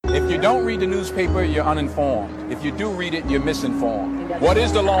If you don't read the newspaper, you're uninformed. If you do read it, you're misinformed. What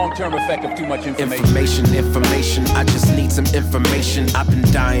is the long-term effect of too much information? Information, I just need some information. I've been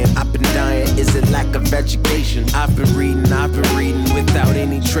dying. Is it lack of education? I've been reading without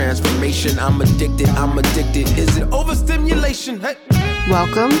any transformation. I'm addicted. Is it overstimulation? Hey.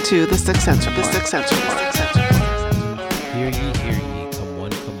 Welcome to the Sixth Sense Report. Hear ye,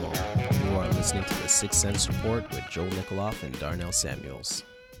 come on. You are listening to the Sixth Sense Report with Joe Nikoloff and Darnell Samuels.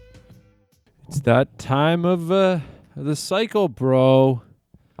 It's that time of the cycle, bro.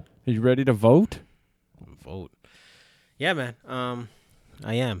 Are you ready to vote? Vote. Yeah, man.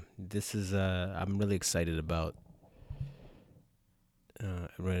 I am. This is I'm really excited about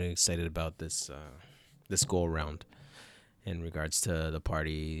this go around in regards to the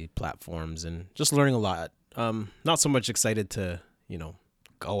party platforms and just learning a lot. Not so much excited to,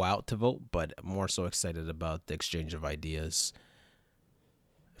 go out to vote, but more so excited about the exchange of ideas.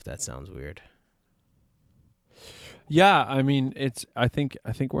 If that sounds weird. Yeah, I mean, I think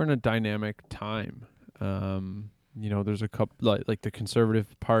we're in a dynamic time. There's a couple like the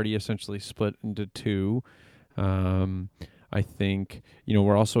Conservative Party essentially split into two. I think,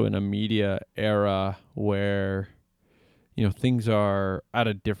 we're also in a media era where, things are at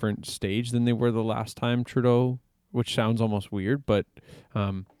a different stage than they were the last time Trudeau, which sounds almost weird, but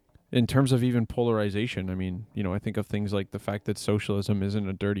in terms of even polarization, I mean, I think of things like the fact that socialism isn't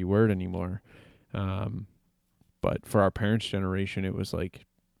a dirty word anymore. But for our parents' generation, it was like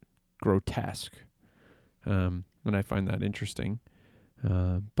grotesque. And I find that interesting.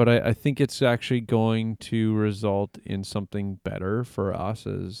 But I think it's actually going to result in something better for us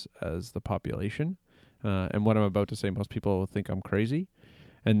as the population. And what I'm about to say, most people will think I'm crazy.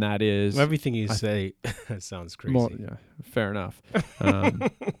 And that is... Everything you say sounds crazy. Yeah, fair enough.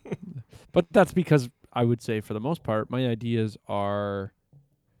 But that's because I would say, for the most part, my ideas are...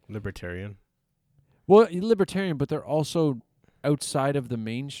 Libertarian. Well, libertarian, but they're also outside of the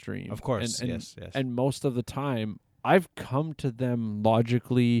mainstream. Of course, yes. And most of the time, I've come to them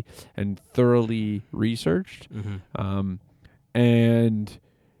logically and thoroughly researched. Mm-hmm. And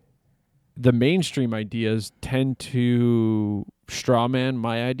the mainstream ideas tend to strawman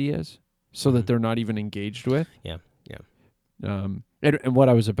my ideas so that they're not even engaged with. Yeah. And what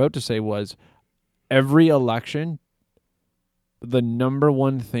I was about to say was, every election, the number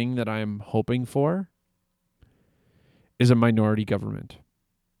one thing that I'm hoping for is a minority government.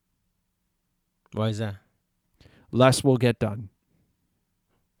 Why is that? Less will get done.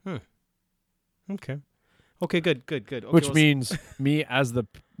 Okay, good. Okay, Which means me as the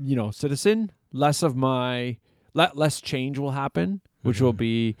citizen, less change will happen, which will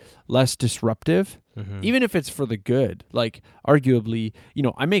be less disruptive, even if it's for the good. Like, arguably,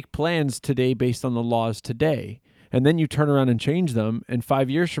 I make plans today based on the laws today. And then you turn around and change them, and 5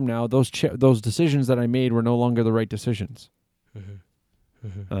 years from now, those decisions that I made were no longer the right decisions.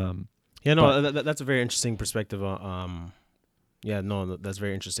 That's a very interesting perspective. That's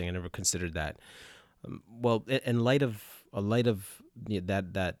very interesting. I never considered that. Well, in light of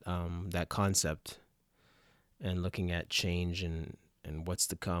that concept, and looking at change and what's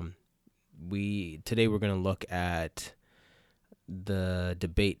to come, today we're going to look at the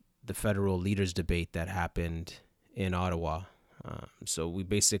debate, the federal leaders debate that happened in Ottawa. So we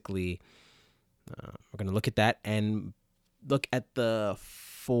basically we're going to look at that and look at the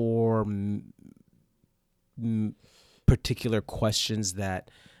four particular questions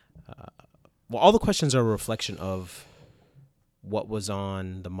that all the questions are a reflection of what was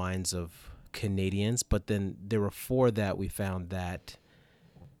on the minds of Canadians, but then there were four that we found that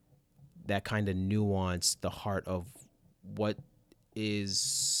kind of nuance the heart of what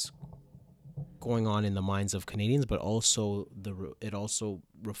is going on in the minds of Canadians, but also it also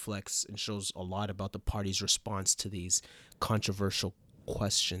reflects and shows a lot about the party's response to these controversial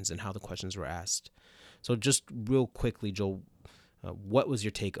questions and how the questions were asked. So just real quickly, Joe, what was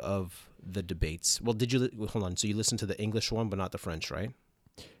your take of the debates? Well, hold on. So you listened to the English one, but not the French, right?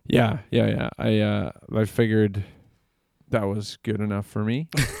 Yeah. I figured that was good enough for me.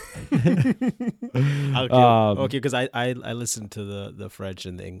 Okay, because I listened to the French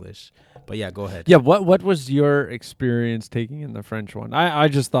and the English, but yeah, go ahead. Yeah, what was your experience taking in the French one? I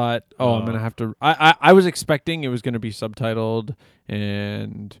just thought, I'm gonna have to. I was expecting it was gonna be subtitled,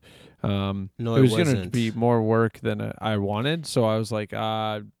 and no, it was wasn't. gonna be more work than I wanted. So I was like,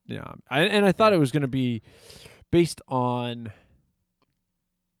 I thought it was gonna be based on.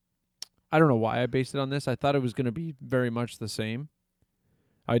 I don't know why I based it on this. I thought it was going to be very much the same.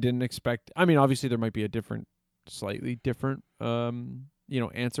 I didn't expect... I mean, obviously, there might be a slightly different,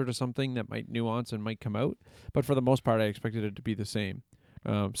 answer to something that might nuance and might come out. But for the most part, I expected it to be the same.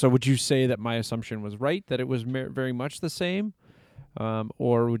 So would you say that my assumption was right, that it was very much the same?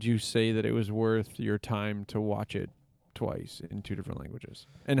 Or would you say that it was worth your time to watch it twice in two different languages?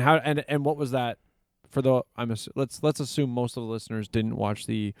 And how and what was that for the let's assume most of the listeners didn't watch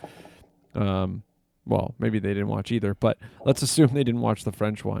the well, maybe they didn't watch either, but let's assume they didn't watch the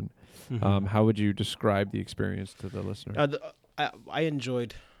French one. How would you describe the experience to the listener? I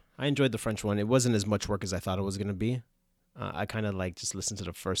enjoyed the French one. It wasn't as much work as I thought it was going to be. I kind of like just listened to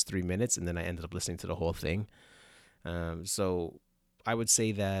the first 3 minutes, and then I ended up listening to the whole thing. So I would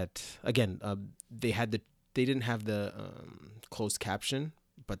say that again, they didn't have the closed caption,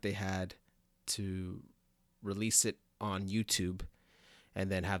 but they had to release it on YouTube, and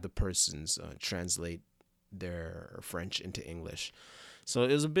then have the persons translate their French into English. So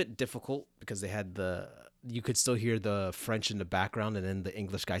it was a bit difficult because they had you could still hear the French in the background and then the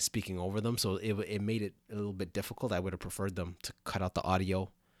English guy speaking over them. So it made it a little bit difficult. I would have preferred them to cut out the audio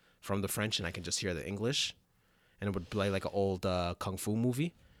from the French and I can just hear the English, and it would play like an old kung fu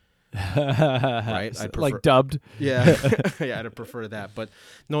movie. Right? I'd prefer, like dubbed. Yeah. Yeah, I'd prefer that. But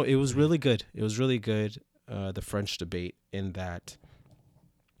no, it was really good. It was really good, the French debate, in that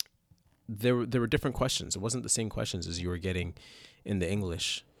there were different questions. It wasn't the same questions as you were getting in the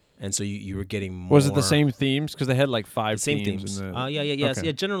English. And so you were getting more. Was it the same themes? Because they had like five same themes. Yeah. Okay.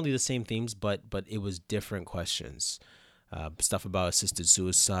 Yeah, generally the same themes, but it was different questions. Stuff about assisted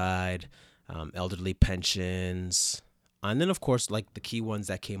suicide, elderly pensions, and then of course like the key ones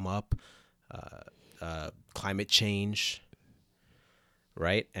that came up, climate change,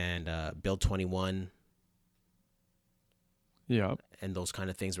 right, and Bill 21. Yeah. And those kind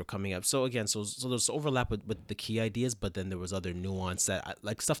of things were coming up. So again, so there's overlap with the key ideas, but then there was other nuance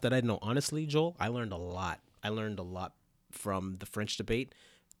like stuff that I didn't know. Honestly, Joel, I learned a lot. I learned a lot from the French debate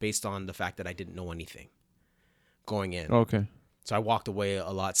based on the fact that I didn't know anything going in. Okay. So I walked away a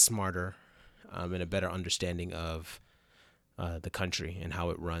lot smarter, and a better understanding of the country and how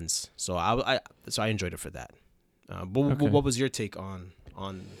it runs. So I enjoyed it for that. What was your take on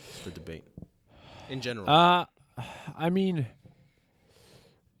the debate in general? I mean,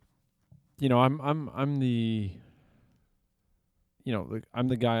 you know, I'm the, you know, I'm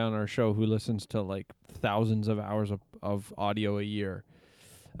the guy on our show who listens to like thousands of hours of audio a year.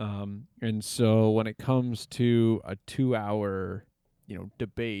 And so when it comes to a 2-hour, you know,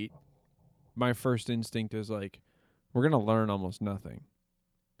 debate, my first instinct is like, we're going to learn almost nothing.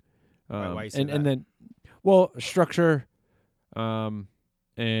 Why you say that? And then, well, structure, and,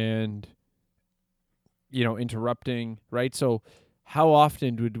 you know, interrupting, right? So how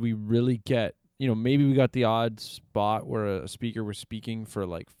often would we really get, you know, maybe we got the odd spot where a speaker was speaking for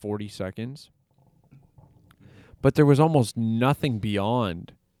like 40 seconds, but there was almost nothing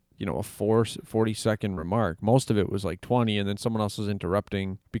beyond, you know, a 40-second remark. Most of it was like 20, and then someone else was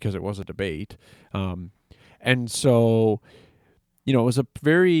interrupting because it was a debate. And so, you know, it was a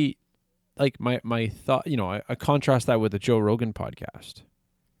very, like my thought, you know, I contrast that with the Joe Rogan podcast,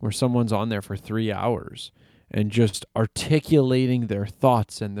 where someone's on there for 3 hours and just articulating their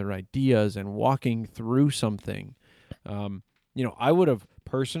thoughts and their ideas and walking through something. You know, I would have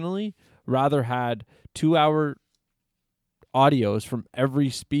personally rather had 2-hour audios from every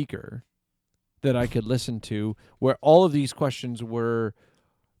speaker that I could listen to, where all of these questions were,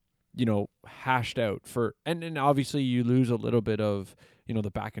 you know, hashed out for, and obviously you lose a little bit of, you know,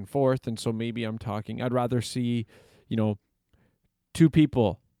 the back and forth. And so maybe I'd rather see, you know, two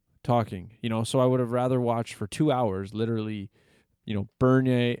people talking, you know, so I would have rather watched for 2 hours, literally, you know,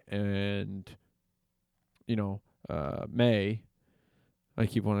 Bernier and, you know, May. I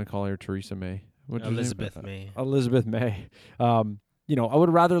keep wanting to call her Theresa May. Elizabeth May. Elizabeth May. You know, I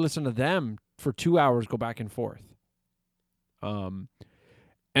would rather listen to them for 2 hours, go back and forth. And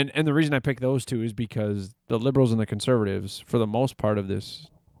the reason I picked those two is because the liberals and the conservatives, for the most part of this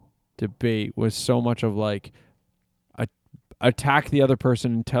debate, was so much of like attack the other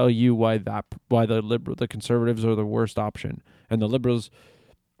person and tell you why the conservatives are the worst option, and the liberals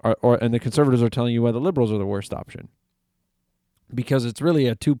and the conservatives are telling you why the liberals are the worst option. Because it's really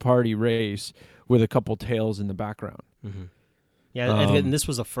a two-party race with a couple tails in the background. Mm-hmm. Yeah, and this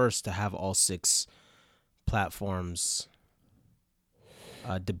was the first to have all 6 platforms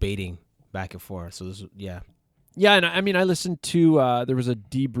debating back and forth. So this, yeah. Yeah, and I mean, I listened to, there was a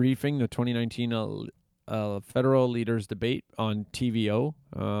debriefing, the 2019 federal leaders debate on TVO.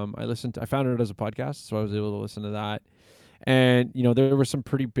 I found it as a podcast, so I was able to listen to that. And, you know, there were some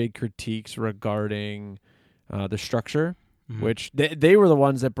pretty big critiques regarding the structure. which they were the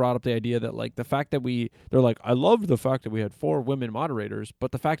ones that brought up the idea that like the fact that they're like, I love the fact that we had 4 women moderators,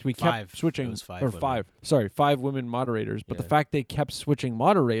 but the fact we kept switching, It was 5 or women. 5 women moderators, but the Yeah. fact they kept switching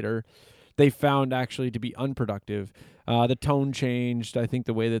moderator, they found actually to be unproductive. The tone changed. I think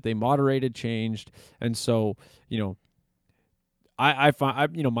the way that they moderated changed. And so, I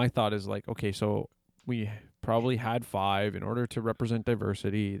find, my thought is like, okay, so we probably had 5 in order to represent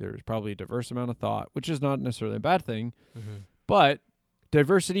diversity. There's probably a diverse amount of thought, which is not necessarily a bad thing, but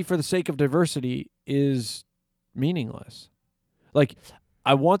diversity for the sake of diversity is meaningless. Like,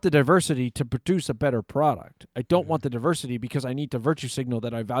 I want the diversity to produce a better product. I don't want the diversity because I need to virtue signal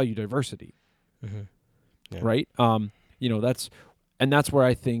that I value diversity. Yeah. Right? That's where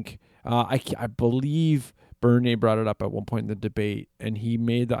I think, I believe Bernier brought it up at one point in the debate, and he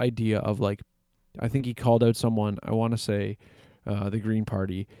made the idea of like, I think he called out someone, I want to say the Green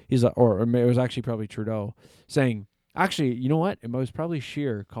Party. He's like, or it was actually probably Trudeau, saying, actually, you know what? It was probably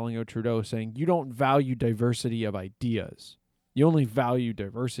Scheer calling out Trudeau, saying, you don't value diversity of ideas. You only value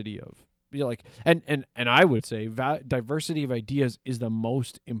diversity of, and I would say diversity of ideas is the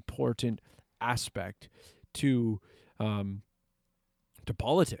most important aspect to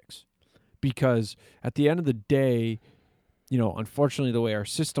politics, because at the end of the day, unfortunately, the way our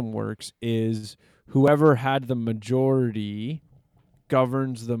system works is whoever had the majority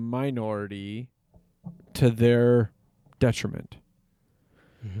governs the minority to their detriment,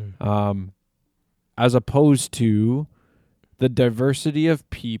 as opposed to the diversity of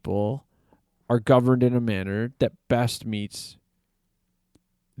people are governed in a manner that best meets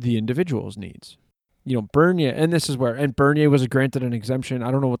the individual's needs. Bernier, and this is where, and Bernier was granted an exemption.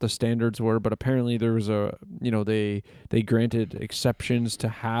 I don't know what the standards were, but apparently there was they granted exceptions to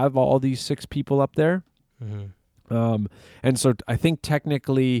have all these 6 people up there. And so I think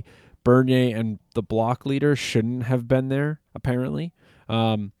technically Bernier and the bloc leader shouldn't have been there, apparently.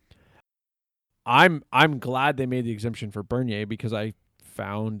 I'm glad they made the exemption for Bernier, because I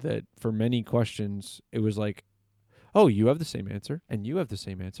found that for many questions it was like, oh, you have the same answer, and you have the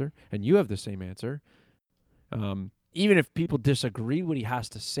same answer, and you have the same answer. Even if people disagree what he has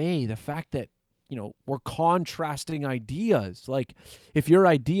to say, the fact that, we're contrasting ideas. Like, if your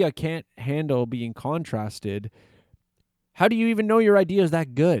idea can't handle being contrasted, how do you even know your idea is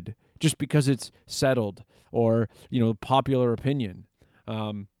that good? Just because it's settled or, popular opinion.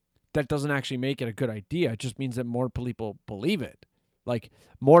 That doesn't actually make it a good idea. It just means that more people believe it. Like,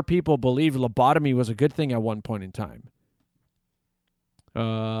 more people believe lobotomy was a good thing at one point in time.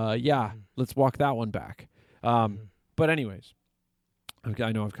 Let's walk that one back. But anyways,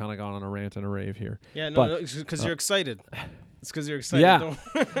 I know I've kind of gone on a rant and a rave here. Yeah, no, but, no, it's because you're excited. It's because you're excited. Yeah.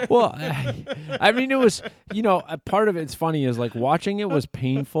 Well, I mean, it was, a part of it's funny is like watching it was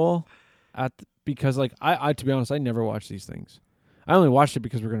painful because like I to be honest, I never watch these things. I only watched it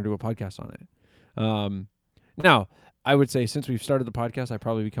because we're going to do a podcast on it. Now, I would say since we've started the podcast, I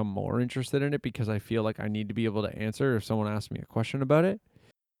probably become more interested in it because I feel like I need to be able to answer if someone asks me a question about it.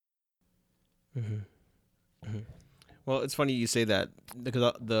 Well, it's funny you say that,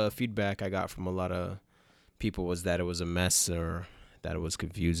 because the feedback I got from a lot of people was that it was a mess or that it was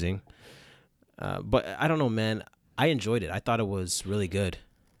confusing. But I don't know, man. I enjoyed it. I thought it was really good.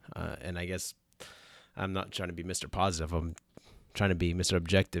 And I guess I'm not trying to be Mr. Positive. I'm trying to be Mr.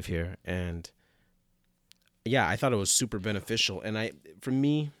 Objective here. And yeah, I thought it was super beneficial. And for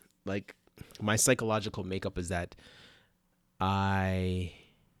me, like, my psychological makeup is that I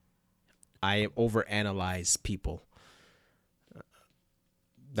overanalyze people.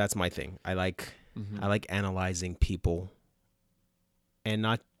 That's my thing. I like analyzing people and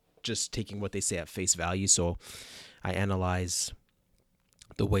not just taking what they say at face value. So I analyze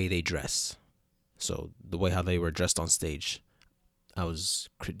the way they dress. So the way how they were dressed on stage. I was,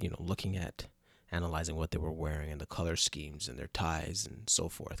 looking at analyzing what they were wearing and the color schemes and their ties and so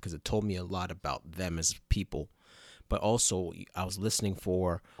forth, because it told me a lot about them as people. But also I was listening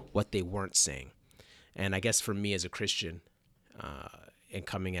for what they weren't saying. And I guess for me as a Christian, and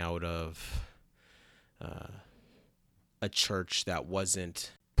coming out of a church that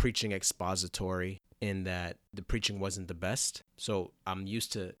wasn't preaching expository, in that the preaching wasn't the best. So I'm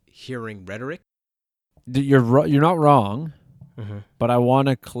used to hearing rhetoric. You're not wrong, but I want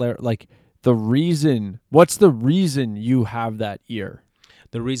to what's the reason you have that ear?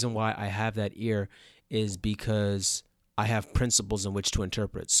 The reason why I have that ear is because I have principles in which to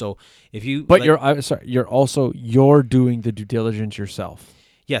interpret. So if you, but you're doing the due diligence yourself.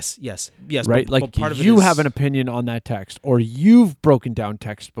 Yes. Right? But part of it you is, have an opinion on that text, or you've broken down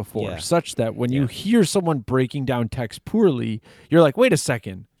text before, Yeah. such that when you hear someone breaking down text poorly, you're like, wait a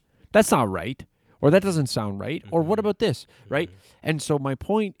second, that's not right. or that doesn't sound right, or what about this, right? And so my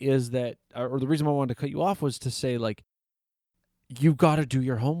point is that, or the reason I wanted to cut you off was to say, like, you got to do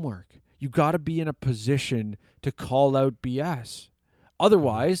your homework. You got to be in a position to call out BS.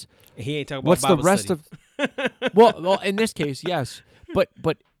 Otherwise, He ain't talking about what's the Bible rest study. of? Well, in this case, yes, but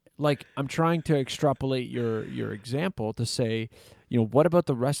like I'm trying to extrapolate your example to say, what about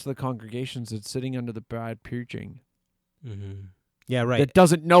the rest of the congregations that's sitting under the bad preaching Yeah, right. that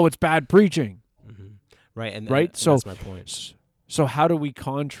doesn't know it's bad preaching, Right, and right? and So that's my point. So how do we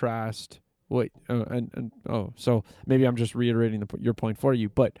contrast? So maybe I'm just reiterating your point for you,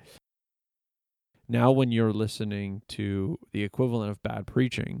 but now when you're listening to the equivalent of bad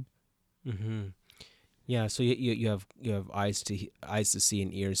preaching, Yeah, so you have eyes to see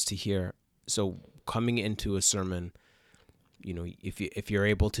and ears to hear. So coming into a sermon, if you're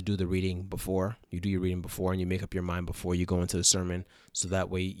able to do the reading before, you do your reading before and you make up your mind before you go into the sermon, so that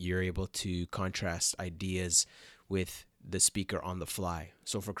way you're able to contrast ideas with the speaker on the fly.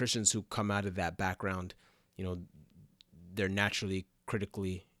 So for Christians who come out of that background, they're naturally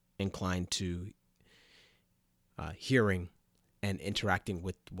critically inclined to hearing and interacting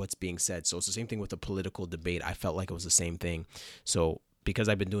with what's being said. So it's the same thing with a political debate. I felt like it was the same thing. So because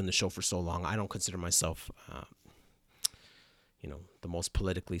I've been doing the show for so long, I don't consider myself, the most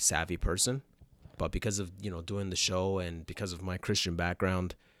politically savvy person. But because of, doing the show and because of my Christian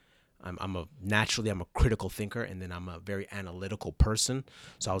background, I'm a critical thinker, and then I'm a very analytical person.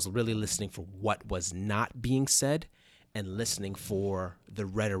 So I was really listening for what was not being said and listening for the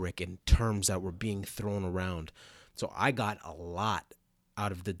rhetoric and terms that were being thrown around. So I got a lot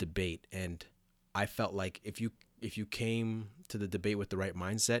out of the debate, and I felt like if you came to the debate with the right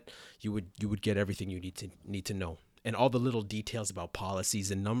mindset, you would get everything you need to know. And all the little details about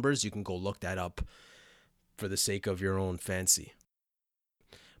policies and numbers, you can go look that up for the sake of your own fancy.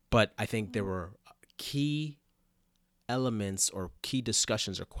 But I think there were key elements or key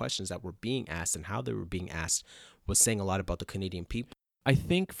discussions or questions that were being asked, and how they were being asked was saying a lot about the Canadian people. I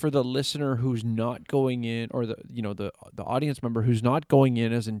think for the listener who's not going in, or the audience member who's not going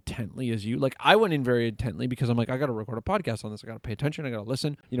in as intently as you, like I went in very intently because I'm like, I got to record a podcast on this. I got to pay attention. I got to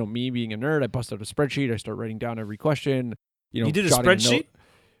listen. Me being a nerd, I bust out a spreadsheet. I start writing down every question. You did a jotting spreadsheet? note.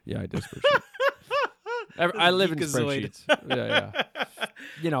 Yeah, I did a spreadsheet. I live in spreadsheets.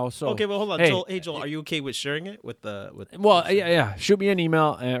 Yeah. So Okay, well, hold on. Hey, Joel, are you okay with sharing it with the? Well, yeah. Shoot me an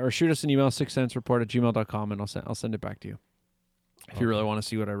email or shoot us an email, sixcentesreport@gmail.com, and I'll send it back to you if you really want to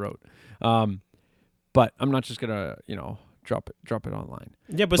see what I wrote. But I'm not just gonna drop it online.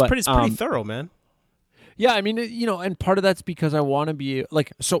 Yeah, but it's pretty thorough, man. Yeah, I mean, and part of that's because I want to be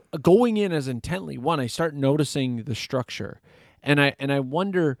so going in as intently. One, I start noticing the structure, and I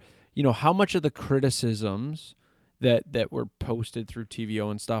wonder, how much of the criticisms that were posted through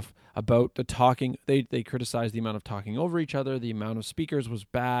TVO and stuff about the talking, they criticized the amount of talking over each other, the amount of speakers was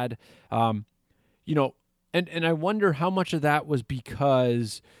bad, and I wonder how much of that was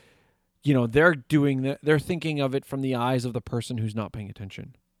because, they're thinking of it from the eyes of the person who's not paying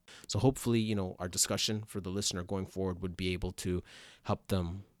attention. So hopefully, our discussion for the listener going forward would be able to help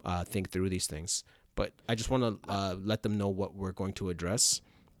them think through these things. But I just want to let them know what we're going to address.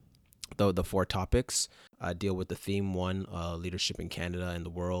 The 4 topics deal with the theme 1, leadership in Canada and the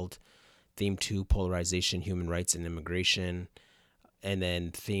world. Theme 2, polarization, human rights, and immigration. And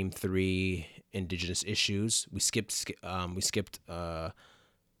then theme 3, Indigenous issues. We skipped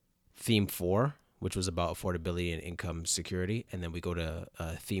theme 4, which was about affordability and income security, and then we go to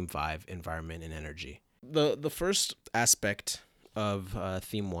theme 5, environment and energy. The first aspect of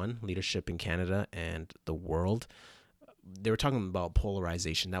theme 1, leadership in Canada and the world, they were talking about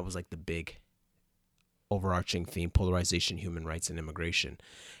polarization. That was like the big overarching theme: polarization, human rights, and immigration.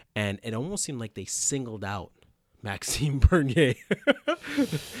 And it almost seemed like they singled out Maxime Bernier.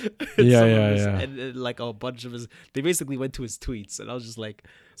 Yeah. And like a bunch of they basically went to his tweets, and I was just like,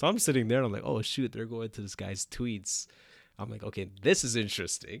 so I'm sitting there and I'm like, oh shoot, they're going to this guy's tweets. I'm like, okay, this is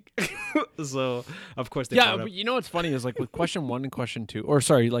interesting. So of course they brought up, but what's funny is like with question 1 and question 2, or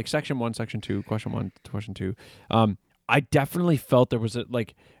sorry, like section 1, section 2, question 1, question 2. I definitely felt there was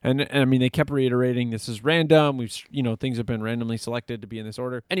and I mean, they kept reiterating this is random. We've, things have been randomly selected to be in this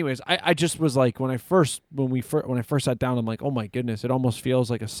order. Anyways, I just was like, when I first sat down, I'm like, oh my goodness, it almost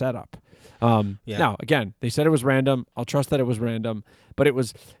feels like a setup. Now again, they said it was random. I'll trust that it was random, but it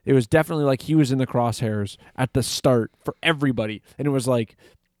was definitely like he was in the crosshairs at the start for everybody. And it was like,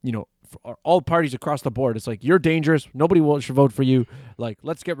 for all parties across the board, it's like, you're dangerous. Nobody should vote for you. Like,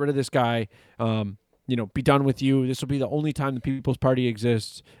 let's get rid of this guy. Be done with you. This will be the only time the People's Party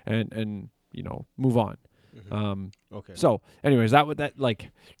exists, and move on. Okay. So, anyways,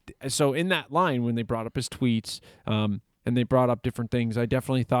 so in that line when they brought up his tweets, and they brought up different things, I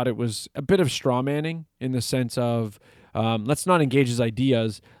definitely thought it was a bit of straw manning in the sense of let's not engage his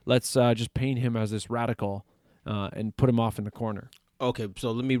ideas, let's just paint him as this radical and put him off in the corner. Okay,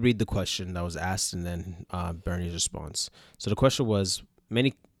 so let me read the question that was asked and then Bernie's response. So the question was,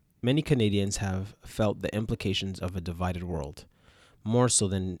 many Canadians have felt the implications of a divided world, more so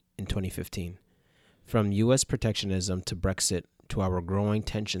than in 2015. From U.S. protectionism to Brexit to our growing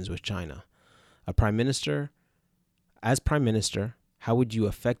tensions with China. As Prime Minister, how would you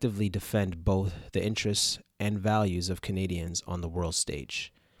effectively defend both the interests and values of Canadians on the world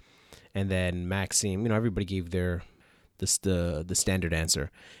stage? And then Maxime, everybody gave the standard answer.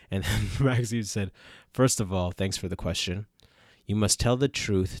 And then Maxime said, first of all, thanks for the question. You must tell the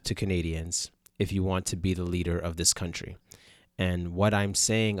truth to Canadians if you want to be the leader of this country. And what I'm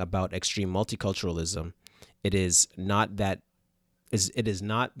saying about extreme multiculturalism, it is not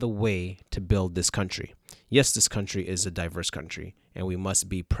the way to build this country. Yes, this country is a diverse country, and we must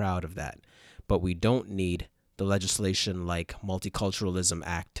be proud of that. But we don't need the legislation like Multiculturalism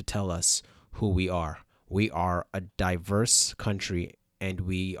Act to tell us who we are. We are a diverse country, and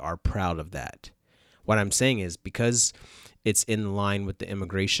we are proud of that. What I'm saying is, because it's in line with the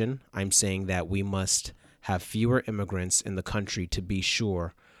immigration, I'm saying that we must have fewer immigrants in the country to be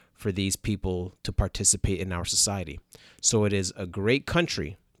sure for these people to participate in our society. So it is a great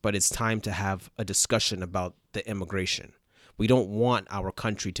country, but it's time to have a discussion about the immigration. We don't want our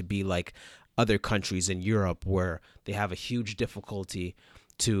country to be like other countries in Europe where they have a huge difficulty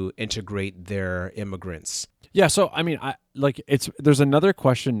to integrate their immigrants. Yeah, so I mean, there's another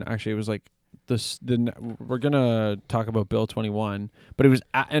question actually. It was like we're gonna talk about Bill 21, but it was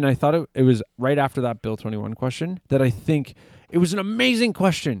and I thought it was right after that Bill 21 question that I think it was an amazing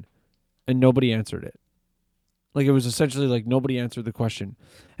question, and nobody answered it. Like, it was essentially like nobody answered the question,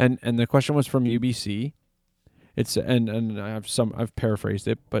 and the question was from UBC. It's and I've paraphrased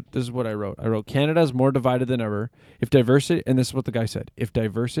it, but this is what I wrote. I wrote, Canada is more divided than ever. If diversity, and this is what the guy said, if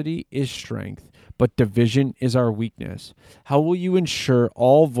diversity is strength, but division is our weakness, how will you ensure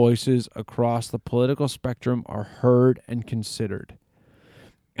all voices across the political spectrum are heard and considered?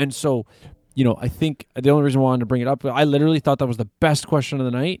 And so, I think the only reason I wanted to bring it up, I literally thought that was the best question of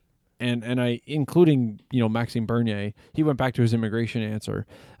the night. And I, including, Maxime Bernier, he went back to his immigration answer.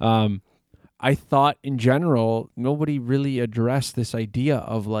 I thought in general, nobody really addressed this idea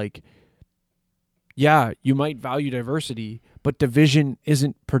of like, yeah, you might value diversity, but division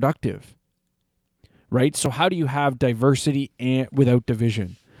isn't productive, right? So how do you have diversity and without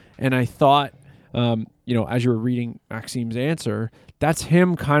division? And I thought, as you were reading Maxime's answer, that's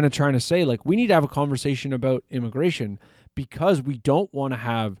him kind of trying to say, like, we need to have a conversation about immigration because we don't want to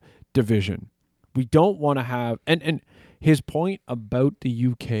have division. We don't want to have, and his point about the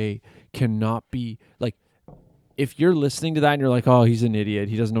UK cannot be like, if you're listening to that and you're like, oh, he's an idiot,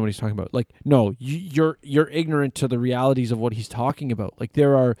 he doesn't know what he's talking about. Like, no, you're ignorant to the realities of what he's talking about. Like,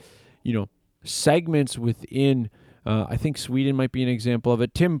 there are, segments within, I think Sweden might be an example of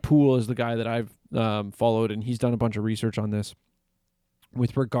it. Tim Pool is the guy that I've followed, and he's done a bunch of research on this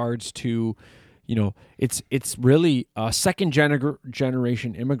with regards to, it's really second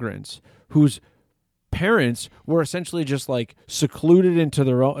generation immigrants whose parents were essentially just like secluded into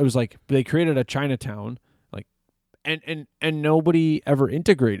their own. It was like they created a Chinatown, like, and nobody ever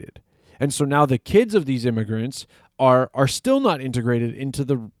integrated. And so now the kids of these immigrants are still not integrated into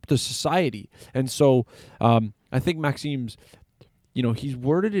the society. And so I think Maxime's, he's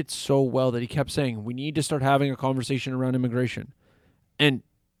worded it so well that he kept saying, we need to start having a conversation around immigration. And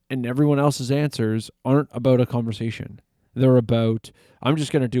everyone else's answers aren't about a conversation. They're about, I'm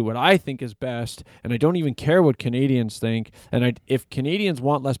just going to do what I think is best, and I don't even care what Canadians think. And if Canadians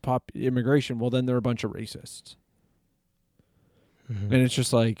want less immigration, well, then they're a bunch of racists. Mm-hmm. And it's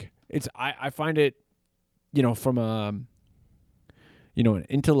just like, I find it, from an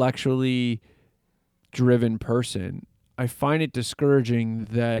intellectually driven person, I find it discouraging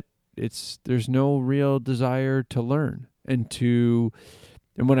that there's no real desire to learn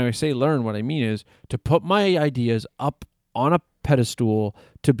and when I say learn, what I mean is to put my ideas up on a pedestal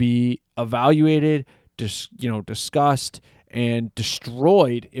to be evaluated, discussed, and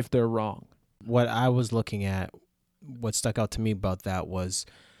destroyed if they're wrong. What I was looking at, what stuck out to me about that was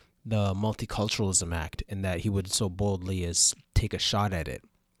the Multiculturalism Act, and that he would so boldly as take a shot at it.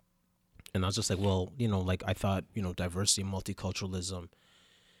 And I was just like, well, I thought, diversity and multiculturalism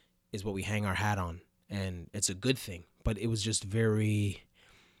is what we hang our hat on, and it's a good thing. But it was just very,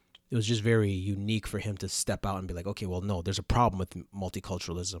 it was just very unique for him to step out and be like, okay, well, no, there's a problem with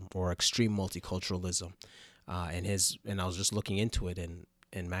multiculturalism or extreme multiculturalism. And I was just looking into it,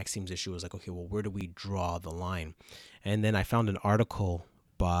 and Maxim's issue was like, okay, well, where do we draw the line? And then I found an article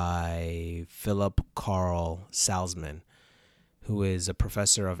by Philip Carl Salzman, who is a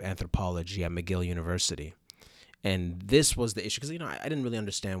professor of anthropology at McGill University. And this was the issue, because, I didn't really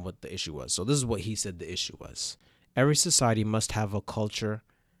understand what the issue was. So this is what he said the issue was. Every society must have a culture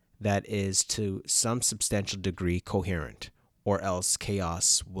that is to some substantial degree coherent, or else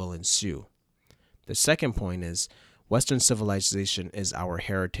chaos will ensue. The second point is Western civilization is our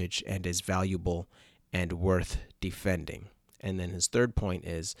heritage and is valuable and worth defending. And then his third point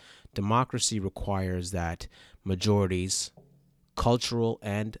is democracy requires that majorities, cultural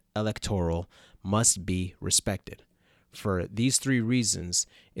and electoral, must be respected. For these three reasons,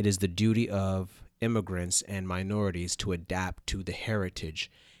 it is the duty of immigrants and minorities to adapt to the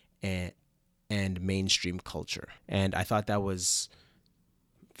heritage and mainstream culture. And I thought that was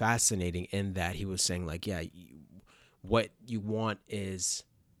fascinating in that he was saying, like, yeah, what you want is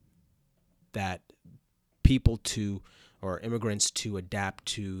that people or immigrants to adapt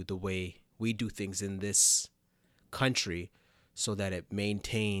to the way we do things in this country so that it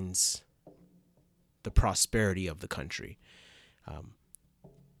maintains the prosperity of the country.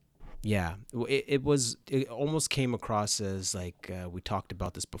 It almost came across as like, we talked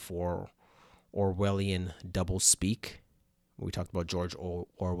about this before, Orwellian doublespeak. We talked about George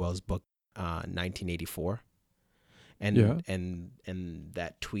Orwell's book, 1984, and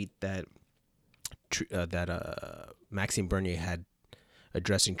that tweet that Maxime Bernier had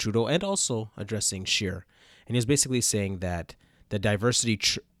addressing Trudeau and also addressing Scheer, and he was basically saying that the diversity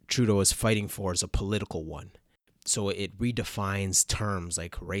Trudeau is fighting for is a political one. So it redefines terms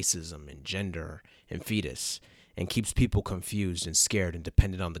like racism and gender and fetus and keeps people confused and scared and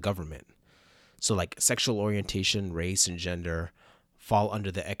dependent on the government. So like sexual orientation, race, and gender fall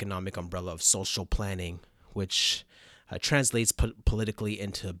under the economic umbrella of social planning, which translates politically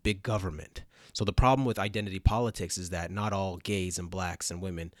into big government. So the problem with identity politics is that not all gays and blacks and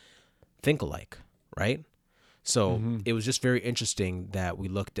women think alike, right? So it was just very interesting that we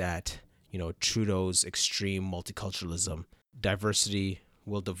looked at, Trudeau's extreme multiculturalism. Diversity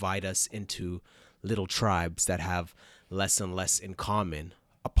will divide us into little tribes that have less and less in common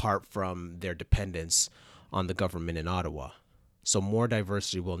apart from their dependence on the government in Ottawa. So more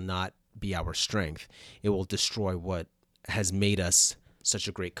diversity will not be our strength. It will destroy what has made us such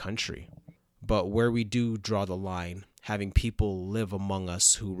a great country. But where we do draw the line, having people live among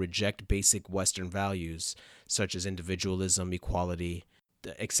us who reject basic Western values such as individualism, equality,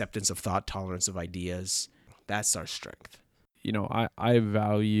 the acceptance of thought, tolerance of ideas, that's our strength. I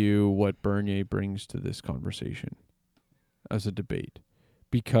value what Bernier brings to this conversation as a debate,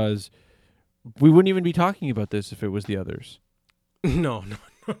 because we wouldn't even be talking about this if it was the others. No,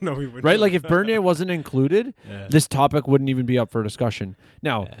 we wouldn't. Right? Like if Bernier wasn't included, this topic wouldn't even be up for discussion.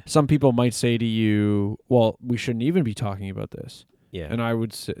 Now, some people might say to you, well, we shouldn't even be talking about this. Yeah. And I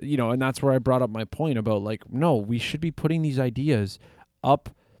would say, and that's where I brought up my point about like, no, we should be putting these ideas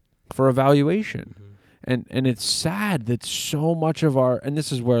up for evaluation. And it's sad that so much of and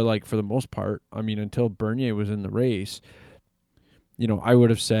this is where, like, for the most part, I mean, until Bernier was in the race, I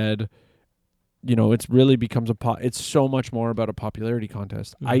would have said, it's really becomes it's so much more about a popularity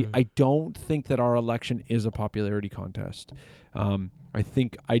contest. I don't think that our election is a popularity contest. I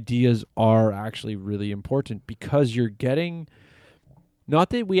think ideas are actually really important, because you're getting, not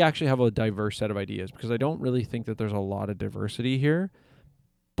that we actually have a diverse set of ideas, because I don't really think that there's a lot of diversity here.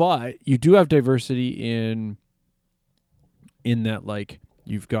 But you do have diversity in that, like,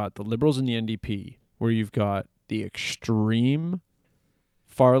 you've got the Liberals and the NDP, where you've got the extreme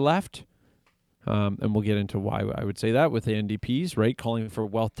far left, and we'll get into why I would say that with the NDPs, right, calling for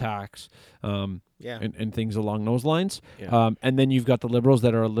wealth tax, and things along those lines. Yeah. And then you've got the Liberals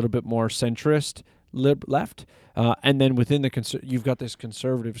that are a little bit more centrist left, and then within you've got this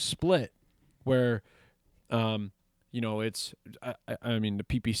conservative split where it's, I mean, the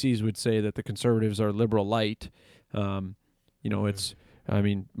PPCs would say that the Conservatives are liberal light. It's, I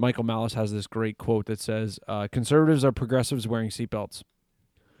mean, Michael Malice has this great quote that says, Conservatives are progressives wearing seatbelts.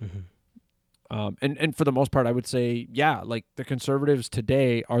 And for the most part, I would say, like the Conservatives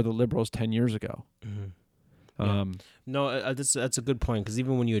today are the Liberals 10 years ago. That's a good point, because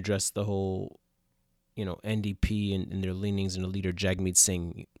even when you address the whole, NDP and their leanings and the leader Jagmeet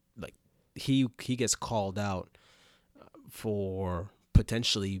Singh, like he gets called out for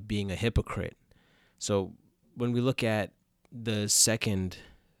potentially being a hypocrite. So when we look at the second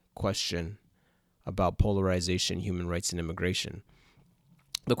question about polarization, human rights, and immigration,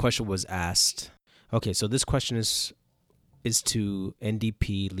 the question was asked. Okay, so this question is to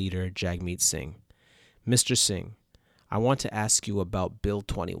NDP leader Jagmeet Singh. Mr. Singh, I want to ask you about Bill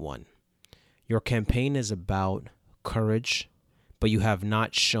 21. Your campaign is about courage, but you have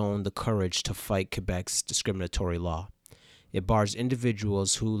not shown the courage to fight Quebec's discriminatory law. It bars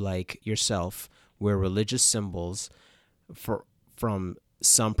individuals who, like yourself, wear religious symbols from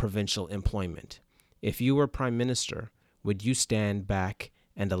some provincial employment. If you were prime minister, would you stand back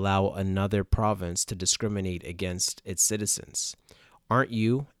and allow another province to discriminate against its citizens? Aren't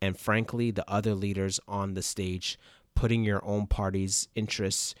you, and frankly the other leaders on the stage, putting your own party's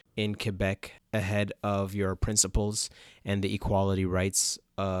interests in Quebec ahead of your principles and the equality rights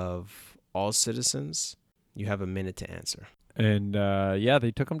of all citizens? You have a minute to answer. And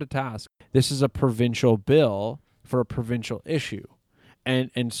they took him to task. This is a provincial bill for a provincial issue.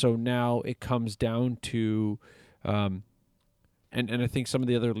 And so now it comes down to, and I think some of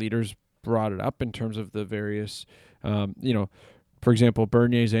the other leaders brought it up in terms of the various, for example,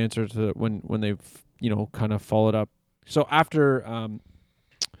 Bernier's answer to when they've, kind of followed up. So after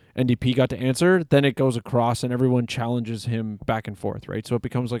NDP got to answer, then it goes across and everyone challenges him back and forth, right? So it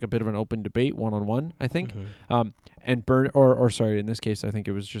becomes like a bit of an open debate, one-on-one, I think. Mm-hmm. And in this case, I think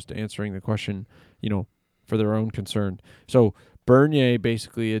it was just answering the question, for their own concern. So Bernier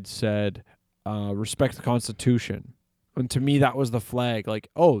basically had said, respect the Constitution. And to me, that was the flag. Like,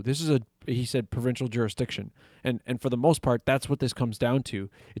 oh, he said provincial jurisdiction. And for the most part, that's what this comes down to.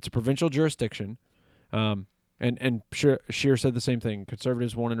 It's a provincial jurisdiction. And Scheer said the same thing.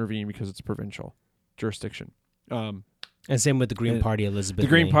 Conservatives won't intervene because it's provincial jurisdiction. And same with the Green Party, Elizabeth. The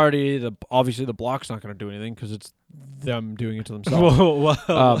Green May. Party, obviously the Bloc's not going to do anything because it's them doing it to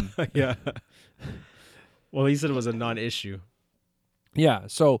themselves. Yeah. Well, he said it was a non-issue. Yeah.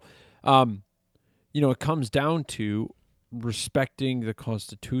 So, it comes down to respecting the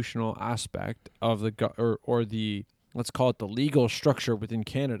constitutional aspect of the let's call it the legal structure within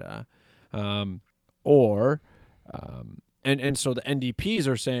Canada, and so the NDPs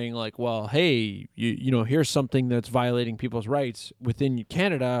are saying like, well, hey, here's something that's violating people's rights within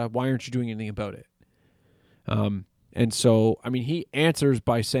Canada. Why aren't you doing anything about it? And so, I mean, he answers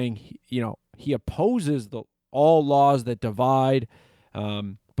by saying, he opposes all laws that divide,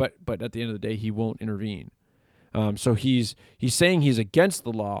 but at the end of the day, he won't intervene. So he's saying he's against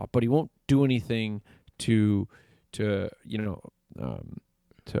the law, but he won't do anything to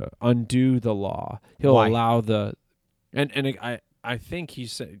undo the law. He'll Why? allow I think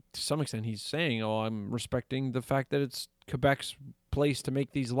he's to some extent he's saying, oh, I'm respecting the fact that it's Quebec's place to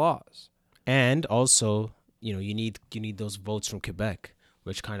make these laws. And also, you need those votes from Quebec,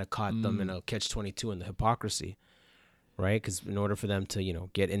 which kind of caught them in a catch-22 in the hypocrisy, right? Because in order for them to,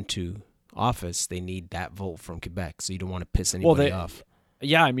 get into office, they need that vote from Quebec. So you don't want to piss anybody off.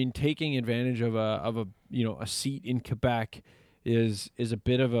 Yeah, I mean, taking advantage of a seat in Quebec is a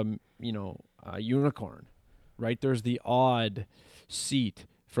bit of a unicorn, right? There's the odd seat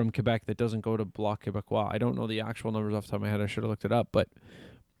from Quebec that doesn't go to Bloc Québécois. I don't know the actual numbers off the top of my head. I should have looked it up, but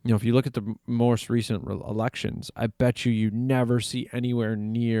if you look at the most recent elections, I bet you never see anywhere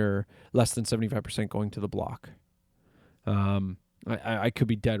near less than 75% going to the Bloc. I could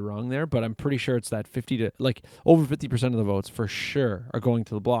be dead wrong there, but I'm pretty sure it's that over 50% of the votes for sure are going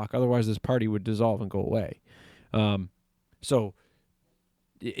to the Bloc. Otherwise, this party would dissolve and go away. So,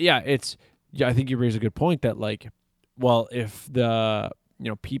 I think you raise a good point that if the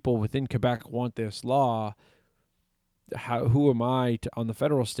people within Quebec want this law, who am I on the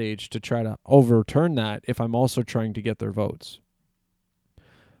federal stage to try to overturn that if I'm also trying to get their votes?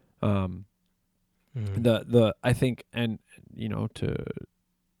 I think, and to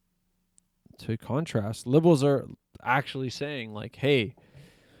contrast, Liberals are actually saying like, hey,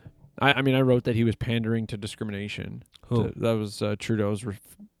 I wrote that he was pandering to discrimination. Who? That was Trudeau's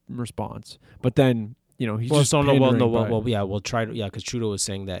response. But then he's just we'll try to because Trudeau was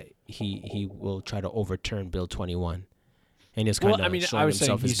saying that he will try to overturn Bill 21. And he's kind of showing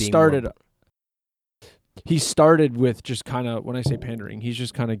himself as being he started with just kind of, when I say pandering, he's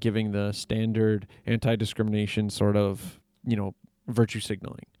just kind of giving the standard anti-discrimination sort of, virtue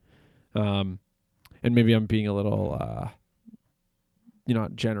signaling. And maybe I'm being a little,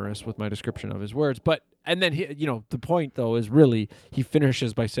 not generous with my description of his words. And then, the point, though, is really he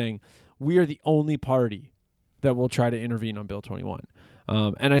finishes by saying, we are the only party that will try to intervene on Bill 21.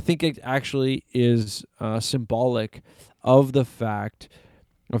 And I think it actually is symbolic of the fact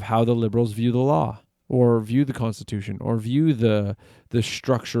of how the Liberals view the law or view the Constitution or view the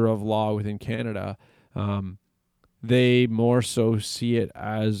structure of law within Canada. They more so see it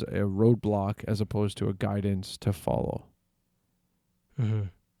as a roadblock as opposed to a guidance to follow. Mm-hmm.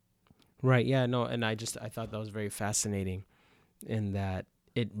 Right. Yeah. No. And I thought that was very fascinating, in that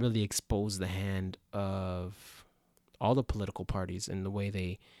it really exposed the hand of all the political parties and the way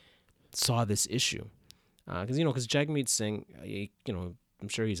they saw this issue. Because Jagmeet Singh, I'm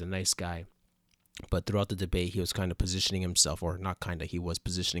sure he's a nice guy, but throughout the debate, he was kind of positioning himself, or not kind of, he was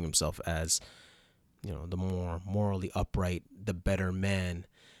positioning himself as, the more morally upright, the better man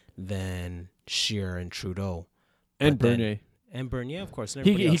than Scheer and Trudeau. And Bernier. And Bernier, of course. And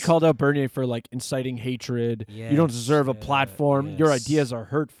everybody He else. called out Bernier for like inciting hatred. You don't deserve a platform. Your yes. ideas are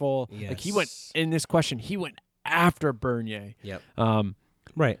hurtful. Like he went in this question. He went after Bernier. Yep.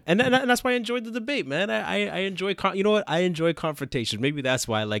 Right. And that's why I enjoyed the debate, man. I enjoy I enjoy confrontation. Maybe that's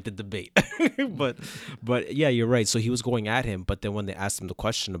why I like the debate. but yeah, you're right. So he was going at him, but then when they asked him the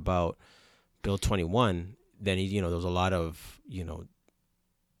question about Bill 21, then there was a lot of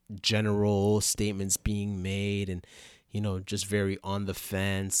general statements being made, and just very on the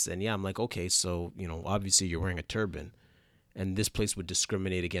fence. And yeah, I'm like, okay, so obviously you're wearing a turban, and this place would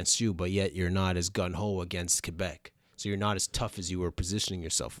discriminate against you, but yet you're not as gun-ho against Quebec. So you're not as tough as you were positioning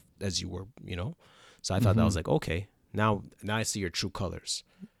yourself as you were, So I thought that was like, okay, now I see your true colors.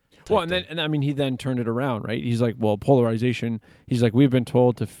 Well, he then turned it around, right? He's like, well, polarization. He's like, we've been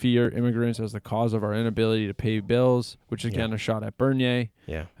told to fear immigrants as the cause of our inability to pay bills, which is again a shot at Bernier.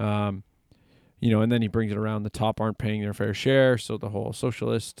 Yeah. And then he brings it around. The top aren't paying their fair share, so the whole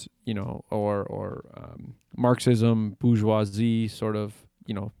socialist, or Marxism, bourgeoisie sort of,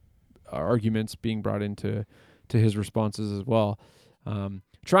 arguments being brought into his responses as well,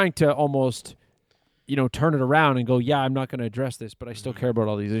 trying to almost, turn it around and go, yeah, I'm not going to address this, but I still care about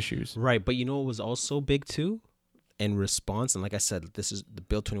all these issues. Right, but what was also big too, in response, and like I said, this is the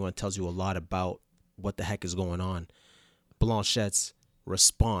Bill 21 tells you a lot about what the heck is going on. Blanchette's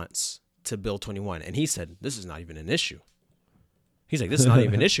response to Bill 21, and he said, this is not even an issue. He's like, this is not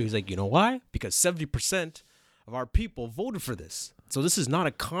even an issue. He's like, you know why? Because 70% of our people voted for this. So this is not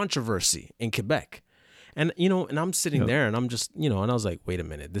a controversy in Quebec. And, and I'm sitting there and I'm just, and I was like, wait a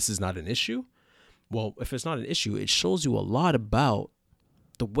minute, this is not an issue? Well, if it's not an issue, it shows you a lot about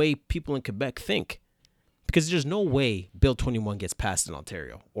the way people in Quebec think. Because there's no way Bill 21 gets passed in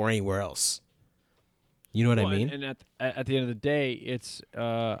Ontario or anywhere else. You know what I mean? And at the end of the day, it's,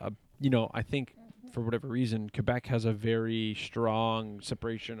 I think for whatever reason, Quebec has a very strong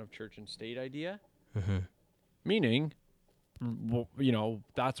separation of church and state idea. Mm-hmm. Meaning,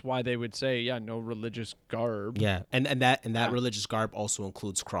 that's why they would say, no religious garb. Yeah, and that religious garb also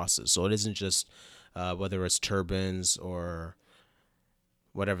includes crosses. So it isn't just whether it's turbans or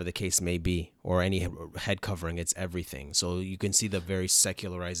whatever the case may be, or any head covering. It's everything. So you can see the very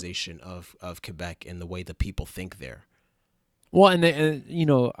secularization of Quebec and the way the people think there. Well, and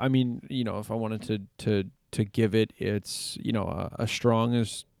if I wanted to give it its a strong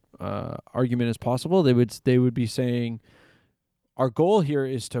as argument as possible, they would be saying, our goal here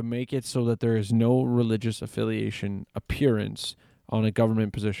is to make it so that there is no religious affiliation appearance on a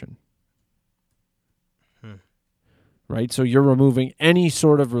government position. Right? So you're removing any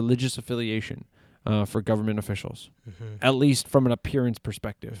sort of religious affiliation for government officials, at least from an appearance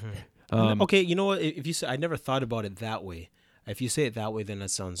perspective. Okay, you know what? If you say, I never thought about it that way. If you say it that way, then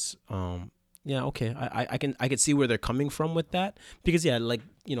that sounds, okay. I can see where they're coming from with that, because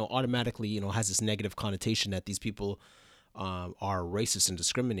automatically, has this negative connotation that these people are racist and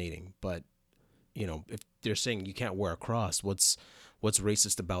discriminating. But if they're saying you can't wear a cross, what's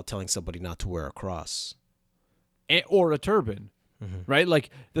racist about telling somebody not to wear a cross or a turban? Right?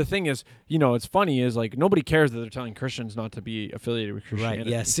 Like, the thing is, it's funny is, like, nobody cares that they're telling Christians not to be affiliated with Christianity. Right.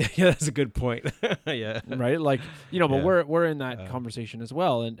 Yes. Yeah, that's a good point. Yeah. Right? Like, but we're in that conversation as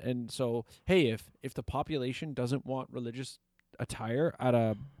well. And so, hey, if the population doesn't want religious attire at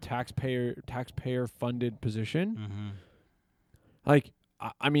a taxpayer funded position, like,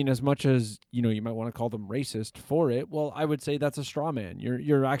 I mean, as much as, you might want to call them racist for it, well, I would say that's a straw man.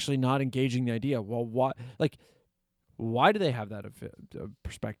 You're actually not engaging the idea. Well, why do they have that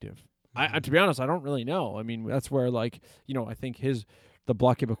perspective? To be honest, I don't really know. I mean, that's where, I think the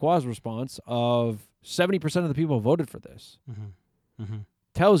Bloc Québécois response of 70% of the people voted for this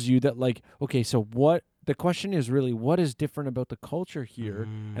tells you that, okay, so what the question is really, what is different about the culture here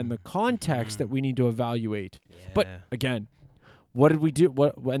and the context that we need to evaluate? Yeah. But again, what did we do?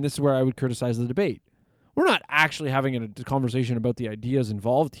 And this is where I would criticize the debate. We're not actually having a conversation about the ideas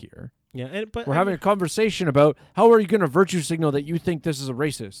involved here. Yeah, but we're having a conversation about how are you going to virtue signal that you think this is a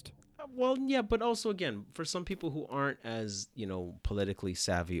racist? Well, yeah, but also, again, for some people who aren't as, politically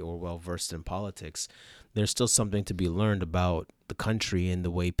savvy or well-versed in politics, there's still something to be learned about the country and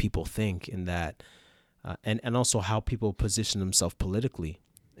the way people think, in that and also how people position themselves politically.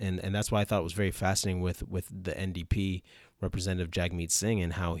 And that's why I thought it was very fascinating with the NDP Representative Jagmeet Singh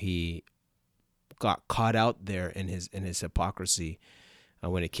and how he got caught out there in his hypocrisy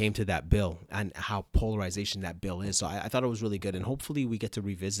when it came to that bill and how polarization that bill is. So I thought it was really good, and hopefully we get to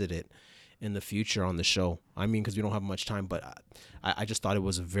revisit it in the future on the show. I mean, because we don't have much time, but I just thought it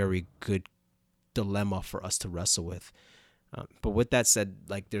was a very good dilemma for us to wrestle with. But with that said,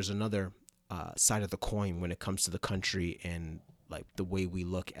 like, there's another side of the coin when it comes to the country and like the way we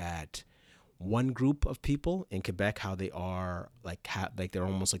look at one group of people in Quebec, how they are like they're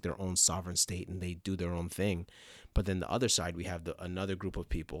almost like their own sovereign state and they do their own thing. But then the other side, we have another group of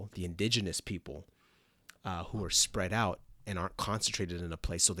people, the indigenous people, who are spread out and aren't concentrated in a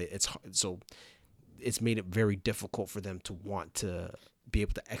place. So it's made it very difficult for them to want to be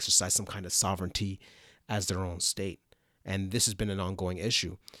able to exercise some kind of sovereignty as their own state. And this has been an ongoing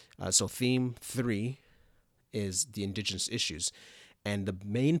issue. So theme 3 is the indigenous issues. And the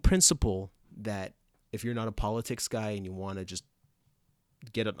main principle that if you're not a politics guy and you want to just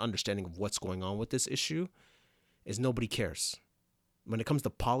get an understanding of what's going on with this issue is nobody cares. When it comes to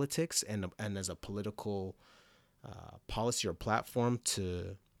politics and as a political policy or platform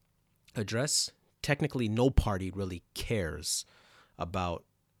to address, technically no party really cares about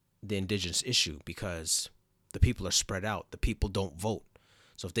the indigenous issue because the people are spread out. The people don't vote.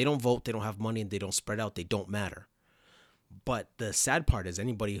 So if they don't vote, they don't have money, and they don't spread out, they don't matter. But the sad part is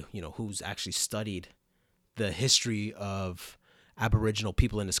anybody, who's actually studied the history of Aboriginal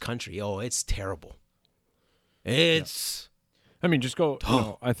people in this country, it's terrible. It's... I mean, just go,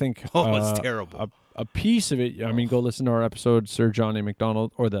 I think... it's terrible. A piece of it, I mean, go listen to our episode, Sir John A.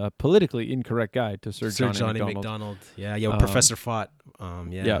 Macdonald, or the politically incorrect guide to Sir John A. Macdonald. Yeah, Professor Fott.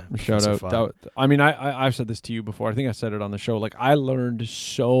 Shout out. I mean, I've said this to you before. I think I said it on the show. Like, I learned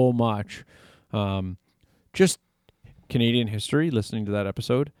so much, just Canadian history, listening to that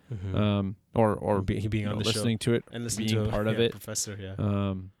episode, or being on the listening show to it, and being part of it. Professor,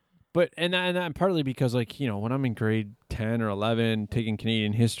 yeah. But and partly because, like, when I'm in grade 10 or 11 taking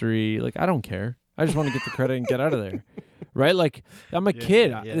Canadian history, like, I don't care. I just want to get the credit and get out of there. Right? Like, I'm a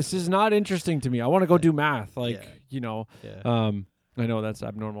kid. Yeah. This is not interesting to me. I want to go do math. Like, I know that's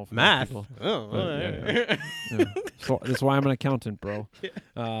abnormal for math. People. Oh, yeah. So that's why I'm an accountant, bro.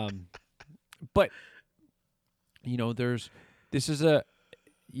 But this is a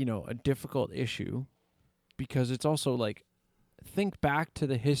difficult issue because it's also like, think back to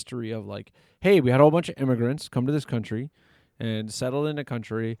the history of, like, hey, we had a whole bunch of immigrants come to this country and settled in a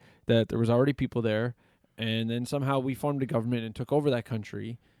country that there was already people there, and then somehow we formed a government and took over that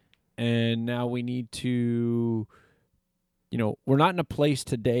country, and now we need to, we're not in a place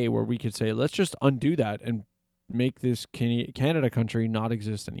today where we could say, let's just undo that and make this Canada country not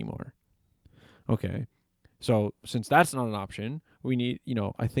exist anymore. Okay. So since that's not an option, we need,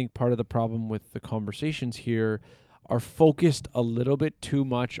 I think part of the problem with the conversations here are focused a little bit too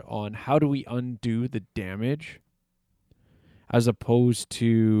much on how do we undo the damage as opposed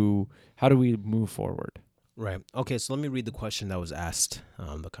to how do we move forward. Right. Okay, so let me read the question that was asked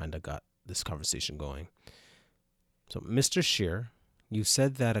that kind of got this conversation going. So, Mr. Scheer, you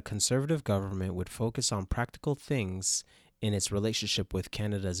said that a conservative government would focus on practical things in its relationship with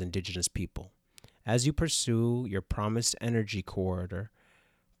Canada's Indigenous people. As you pursue your promised energy corridor,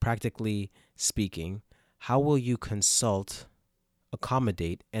 practically speaking, how will you consult,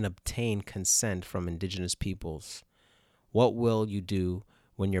 accommodate, and obtain consent from Indigenous peoples? What will you do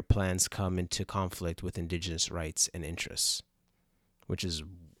when your plans come into conflict with Indigenous rights and interests? Which is,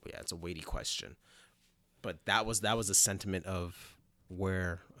 it's a weighty question. But that was a sentiment of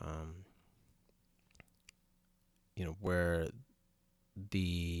where, where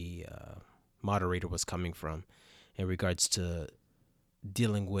the moderator was coming from in regards to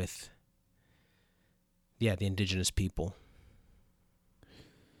dealing with, the Indigenous people.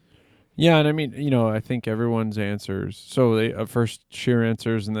 Yeah, and I mean, I think everyone's answers. So they first Scheer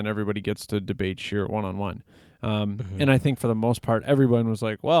answers, and then everybody gets to debate Scheer one-on-one. And I think for the most part, everyone was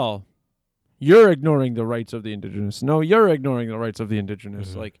like, well, you're ignoring the rights of the Indigenous. No, you're ignoring the rights of the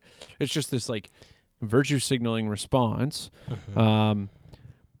Indigenous. Like, it's just this, like, virtue signaling response.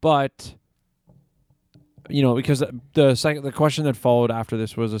 But, because the question that followed after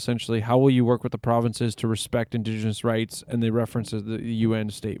this was essentially, how will you work with the provinces to respect Indigenous rights? And they referenced the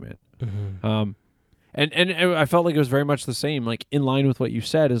UN statement. And I felt like it was very much the same, like, in line with what you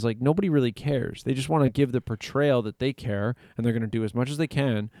said, is like, nobody really cares. They just want to give the portrayal that they care, and they're going to do as much as they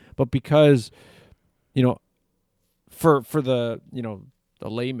can. But because, for the, the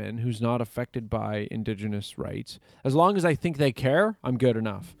layman who's not affected by Indigenous rights, as long as I think they care, I'm good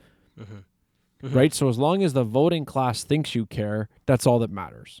enough. right? So as long as the voting class thinks you care, that's all that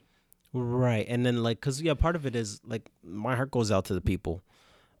matters. Right. And then like, cause yeah, part of it is like my heart goes out to the people,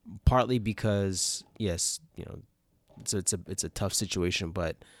 partly because yes, it's a tough situation,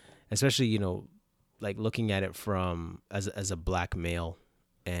 but especially, like looking at it from as a black male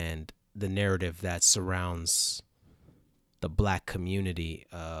and the narrative that surrounds the black community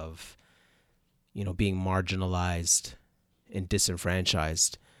of, being marginalized and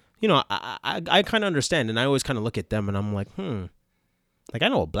disenfranchised. I kind of understand, and I always kind of look at them and I'm like, like I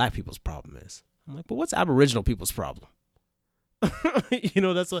know what black people's problem is. I'm like, but what's Aboriginal people's problem?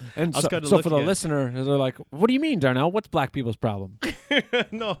 That's what. And I was so, kinda so for the looking at. listener, they're like, what do you mean, Darnell? What's black people's problem?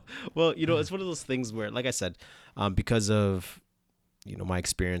 No, well, it's one of those things where, like I said, because of my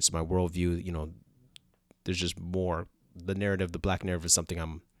experience, my worldview, there's just more. The narrative, the black narrative, is something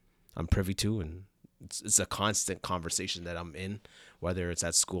I'm privy to, and it's a constant conversation that I'm in, whether it's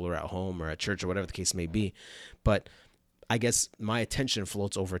at school or at home or at church or whatever the case may be. But I guess my attention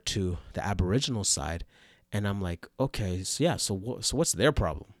floats over to the Aboriginal side, and I'm like, okay, so yeah, so what's their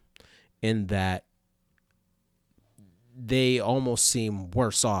problem? In that they almost seem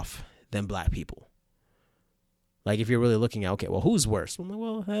worse off than black people. Like if you're really looking at, okay, well, who's worse? I'm like,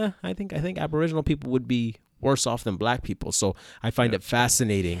 well, I think Aboriginal people would be worse off than black people. So I find it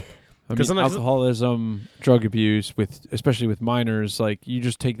fascinating. I mean, alcoholism, drug abuse, especially with minors, like you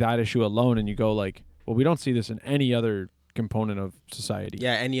just take that issue alone and you go like, well, we don't see this in any other component of society.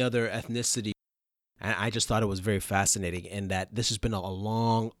 Yeah, any other ethnicity. And I just thought it was very fascinating, and that this has been a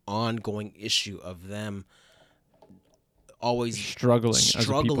long, ongoing issue of them always struggling. As a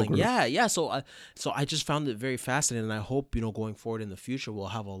people group. Yeah. So I just found it very fascinating, and I hope going forward in the future we'll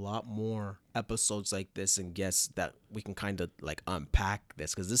have a lot more episodes like this and guests that we can kind of like unpack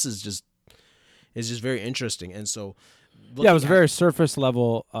this, because this is just very interesting. And so it was very surface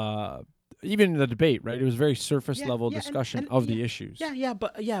level. Even the debate, right? It was very surface level discussion of the issues.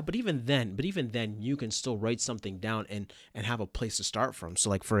 But even then, you can still write something down and have a place to start from. So,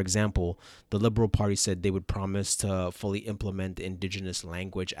 like for example, the Liberal Party said they would promise to fully implement the Indigenous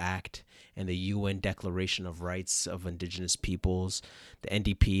Language Act and the UN Declaration of Rights of Indigenous Peoples. The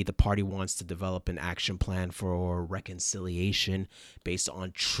NDP, the party, wants to develop an action plan for reconciliation based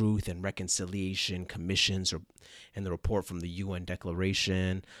on truth and reconciliation commissions and the report from the UN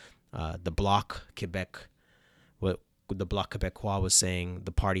Declaration. The Bloc Quebec, what the Bloc Québécois was saying,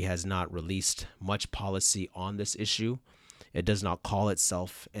 the party has not released much policy on this issue. It does not call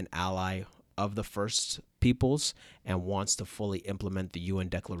itself an ally of the First Peoples and wants to fully implement the UN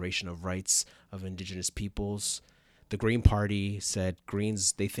Declaration of Rights of Indigenous Peoples. The Green Party said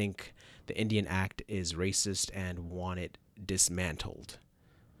Greens, they think the Indian Act is racist and want it dismantled.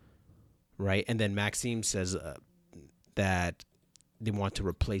 Right? And then Maxime says that they want to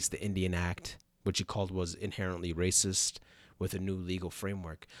replace the Indian Act, which he called was inherently racist, with a new legal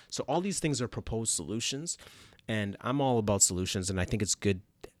framework. So all these things are proposed solutions, and I'm all about solutions, and I think it's good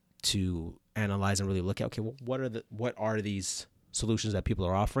to analyze and really look at, okay, well, what are these solutions that people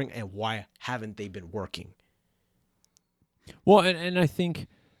are offering, and why haven't they been working? Well, and I think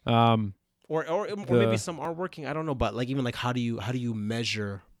or maybe some are working, I don't know, but like even like how do you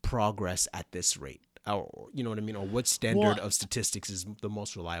measure progress at this rate? Or you know what I mean, or what standard of statistics is the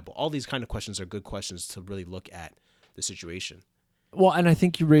most reliable? All these kind of questions are good questions to really look at the situation. Well, and I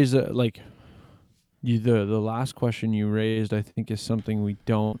think you raised the last question you raised, I think, is something we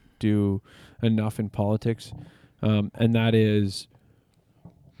don't do enough in politics, and that is,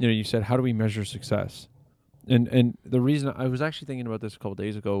 you said, how do we measure success? And the reason I was actually thinking about this a couple of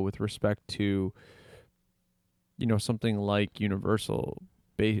days ago with respect to, something like universal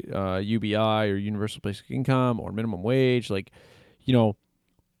UBI or universal basic income or minimum wage,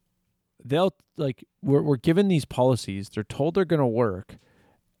 they'll we're given these policies, they're told they're going to work,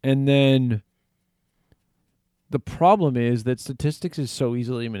 and then the problem is that statistics is so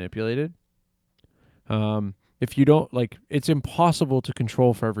easily manipulated. If you don't it's impossible to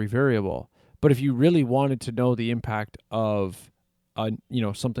control for every variable, but if you really wanted to know the impact of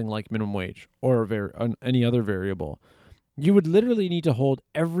something like minimum wage or any other variable, you would literally need to hold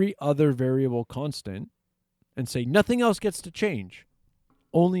every other variable constant and say nothing else gets to change,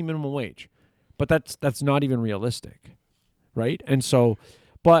 only minimum wage. But that's not even realistic, right? And so,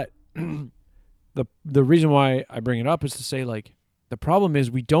 but the reason why I bring it up is to say the problem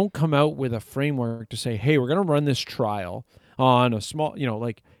is we don't come out with a framework to say, hey, we're going to run this trial on a small,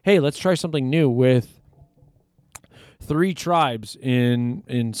 hey, let's try something new with 3 tribes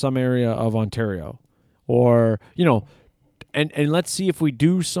in some area of Ontario, or and let's see if we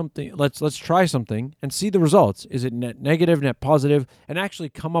do something. Let's try something and see the results. Is it net negative, net positive, and actually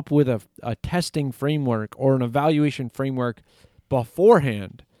come up with a testing framework or an evaluation framework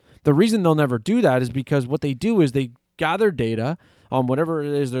beforehand. The reason they'll never do that is because what they do is they gather data on whatever it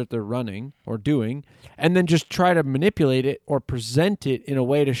is that they're running or doing, and then just try to manipulate it or present it in a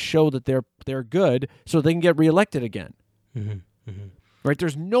way to show that they're good, so they can get reelected again. Right?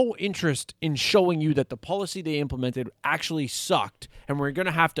 There's no interest in showing you that the policy they implemented actually sucked, and we're going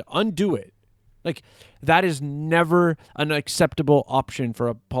to have to undo it. Like, that is never an acceptable option for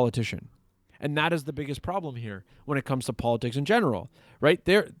a politician. And that is the biggest problem here when it comes to politics in general, right?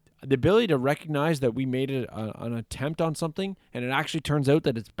 The ability to recognize that we made an attempt on something and it actually turns out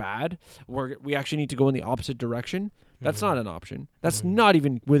that it's bad, or we actually need to go in the opposite direction, that's not an option. That's not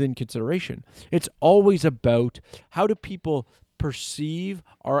even within consideration. It's always about how do people perceive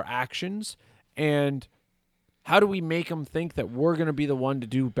our actions and how do we make them think that we're going to be the one to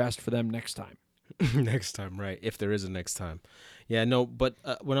do best for them next time. Next time, right? If there is a next time. Yeah, no, but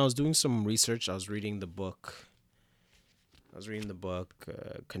when I was doing some research, I was reading the book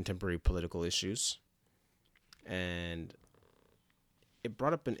Contemporary Political Issues, and it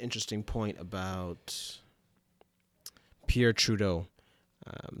brought up an interesting point about Pierre Trudeau.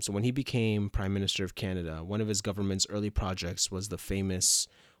 So when he became Prime Minister of Canada, one of his government's early projects was the famous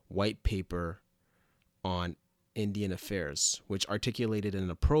White Paper on Indian Affairs, which articulated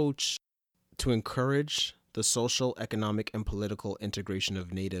an approach to encourage the social, economic, and political integration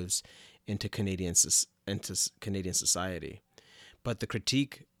of natives into Canadian society. But the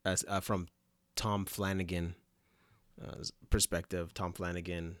critique from Tom Flanagan perspective, Tom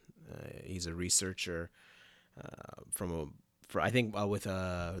Flanagan, he's a researcher with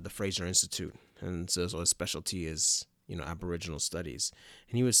the Fraser Institute, and so his specialty is Aboriginal studies.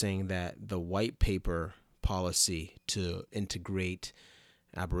 And he was saying that the White Paper policy to integrate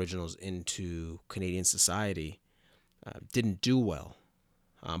Aboriginals into Canadian society didn't do well,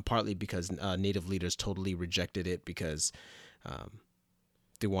 partly because Native leaders totally rejected it because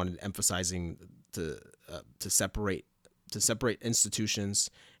they wanted emphasizing to separate institutions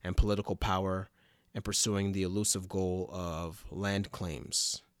and political power and pursuing the elusive goal of land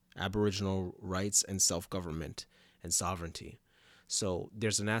claims, Aboriginal rights, and self-government and sovereignty. So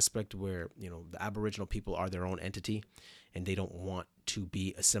there's an aspect where the Aboriginal people are their own entity, and they don't want to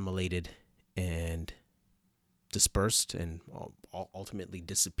be assimilated and dispersed and ultimately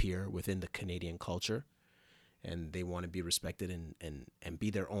disappear within the Canadian culture. And they want to be respected and be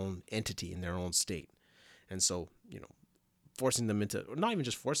their own entity in their own state. And so, forcing them into, or not even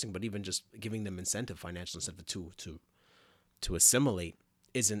just forcing, but even just giving them financial incentive to assimilate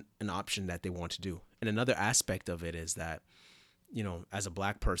isn't an option that they want to do. And another aspect of it is that, as a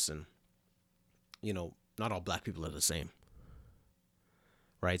black person, not all black people are the same,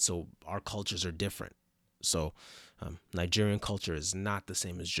 right? So our cultures are different. So Nigerian culture is not the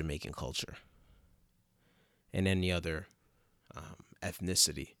same as Jamaican culture and any other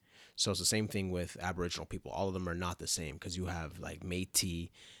ethnicity. So it's the same thing with Aboriginal people. All of them are not the same because you have like Métis,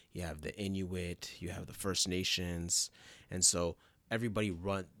 you have the Inuit, you have the First Nations, and so everybody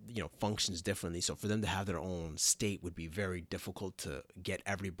functions differently. So for them to have their own state would be very difficult to get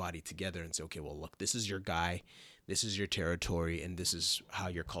everybody together and say, okay, well, look, this is your guy, this is your territory, and this is how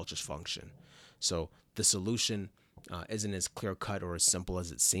your cultures function. So the solution isn't as clear-cut or as simple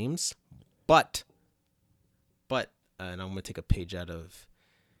as it seems, but, and I'm going to take a page out of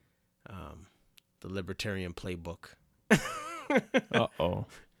the Libertarian Playbook. Uh-oh.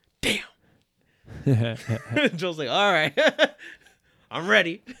 Damn. Joel's like, all right, I'm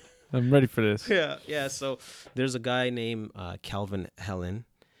ready. I'm ready for this. Yeah. So there's a guy named Calvin Helen,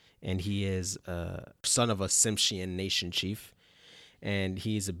 and he is son of a Tsimshian nation chief, and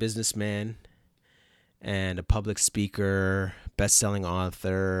he's a businessman and a public speaker, best-selling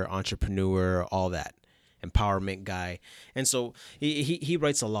author, entrepreneur, all that. Empowerment guy. And so he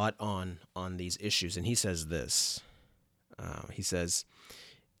writes a lot on these issues, and he says this. He says,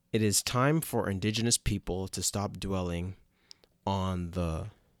 "It is time for Indigenous people to stop dwelling on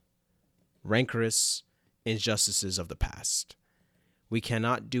the rancorous injustices of the past. We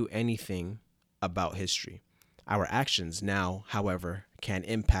cannot do anything about history. Our actions now, however, can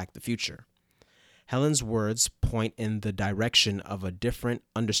impact the future." Helen's words point in the direction of a different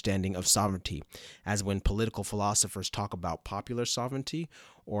understanding of sovereignty, as when political philosophers talk about popular sovereignty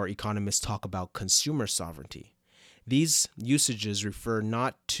or economists talk about consumer sovereignty. These usages refer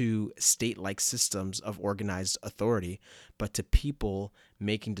not to state-like systems of organized authority, but to people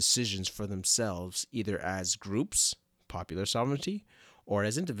making decisions for themselves, either as groups, popular sovereignty, or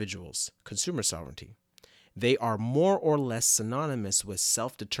as individuals, consumer sovereignty. They are more or less synonymous with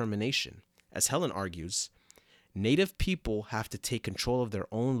self-determination. As Helen argues, Native people have to take control of their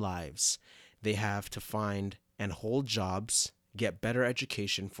own lives. They have to find and hold jobs, get better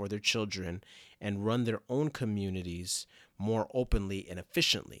education for their children, and run their own communities more openly and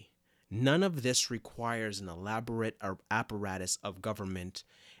efficiently. None of this requires an elaborate apparatus of government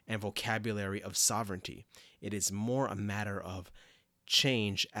and vocabulary of sovereignty. It is more a matter of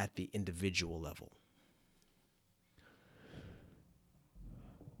change at the individual level.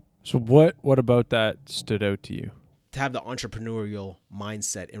 So what about that stood out to you? To have the entrepreneurial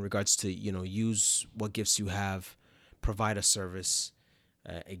mindset in regards to, use what gifts you have, provide a service,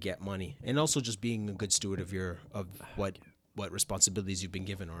 and get money, and also just being a good steward of what responsibilities you've been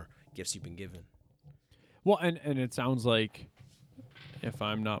given or gifts you've been given. Well, and it sounds like, if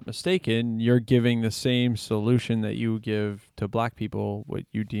I'm not mistaken, you're giving the same solution that you give to black people what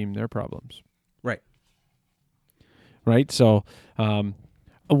you deem their problems. Right. Right. So,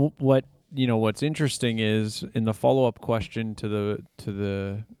 what's interesting is in the follow-up question to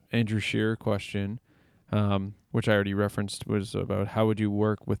the Andrew Scheer question, which I already referenced, was about how would you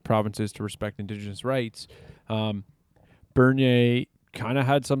work with provinces to respect Indigenous rights. Bernier kind of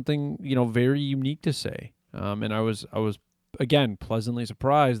had something, very unique to say. And I was again pleasantly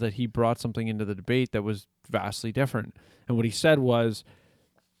surprised that he brought something into the debate that was vastly different. And what he said was,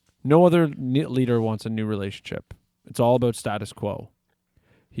 no other leader wants a new relationship. It's all about status quo.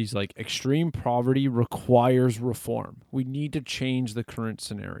 He's like, extreme poverty requires reform. We need to change the current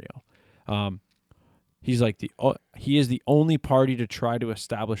scenario. He's like, he is the only party to try to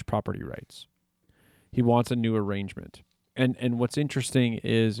establish property rights. He wants a new arrangement. And what's interesting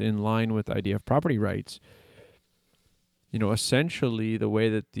is, in line with the idea of property rights, essentially the way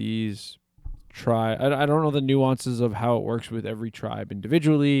that these I don't know the nuances of how it works with every tribe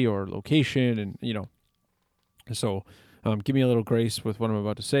individually or location, and so give me a little grace with what I'm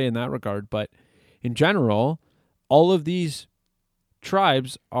about to say in that regard. But in general, all of these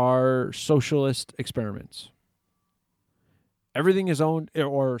tribes are socialist experiments. Everything is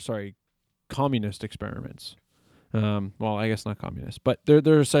communist experiments. Well, I guess not communist, but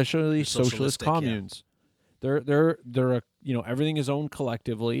they're essentially socialist communes. Yeah. They're everything is owned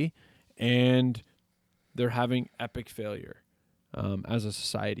collectively, and they're having epic failure as a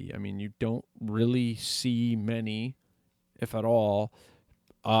society. I mean, you don't really see many, if at all,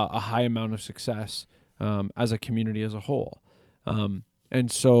 a high amount of success as a community as a whole.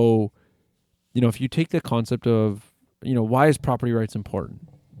 And so, if you take the concept of, why is property rights important?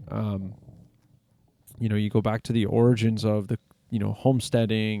 You go back to the origins of the,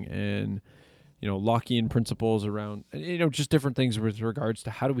 homesteading and, Lockean principles around, just different things with regards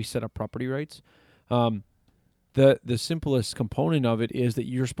to how do we set up property rights. The simplest component of it is that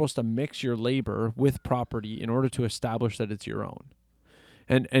you're supposed to mix your labor with property in order to establish that it's your own.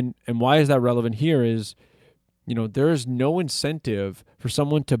 And why is that relevant here is, there is no incentive for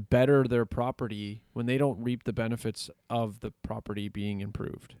someone to better their property when they don't reap the benefits of the property being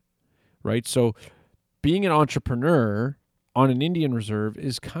improved, right? So being an entrepreneur on an Indian reserve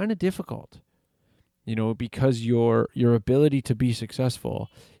is kind of difficult, because your ability to be successful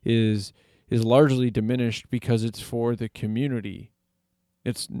is largely diminished because it's for the community.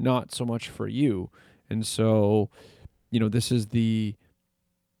 It's not so much for you. And so, this is the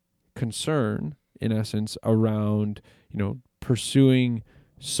concern, in essence, around, pursuing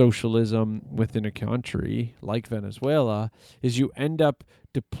socialism within a country like Venezuela, is you end up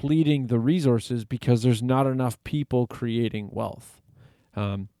depleting the resources because there's not enough people creating wealth.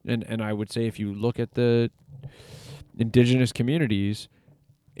 And I would say, if you look at the indigenous communities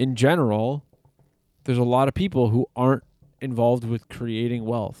in general, there's a lot of people who aren't involved with creating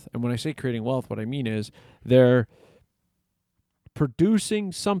wealth. And when I say creating wealth, what I mean is they're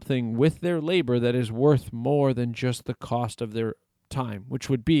producing something with their labor that is worth more than just the cost of their time, which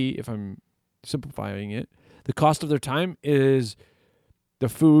would be, if I'm simplifying it, the cost of their time is the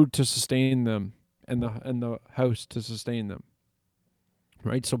food to sustain them and the house to sustain them.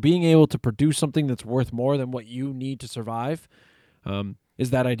 Right? So being able to produce something that's worth more than what you need to survive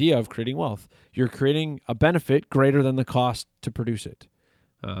is that idea of creating wealth. You're creating a benefit greater than the cost to produce it.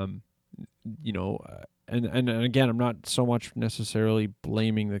 And again, I'm not so much necessarily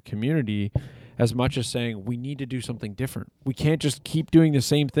blaming the community as much as saying we need to do something different. We can't just keep doing the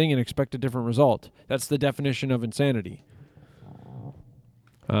same thing and expect a different result. That's the definition of insanity.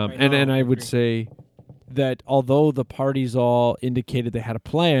 And I would say that although the parties all indicated they had a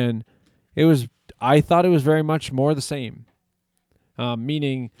plan, I thought it was very much more the same.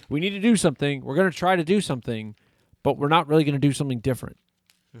 Meaning, we need to do something, we're going to try to do something, but we're not really going to do something different.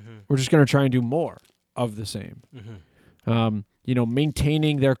 Mm-hmm. We're just going to try and do more. of the same.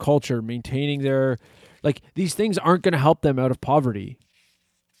 Maintaining their culture, maintaining their, like, these things aren't going to help them out of poverty,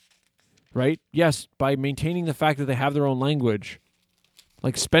 right? Yes, by maintaining the fact that they have their own language,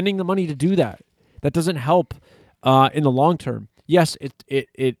 like spending the money to do that, that doesn't help in the long term. Yes,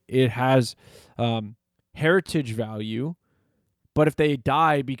 it has heritage value, but if they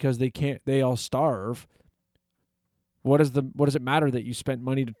die because they all starve, what does it matter that you spent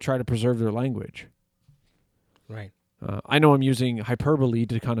money to try to preserve their language? Right. I know I'm using hyperbole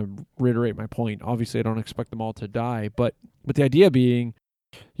to kind of reiterate my point. Obviously, I don't expect them all to die, but the idea being,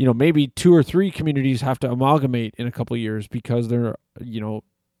 maybe 2 or 3 communities have to amalgamate in a couple of years because they're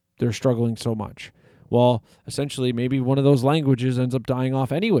struggling so much. Well, essentially, maybe one of those languages ends up dying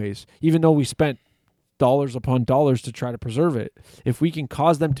off anyways, even though we spent dollars upon dollars to try to preserve it. If we can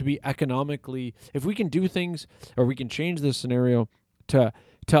cause them to be economically, if we can do things, or we can change this scenario to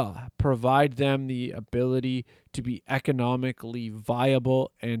provide them the ability to be economically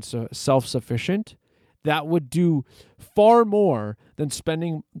viable and self-sufficient, that would do far more than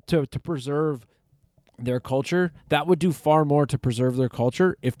spending to preserve their culture. That would do far more to preserve their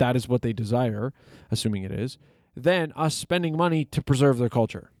culture, if that is what they desire, assuming it is, than us spending money to preserve their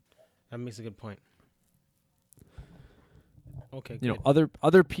culture. That makes a good point. Okay, good.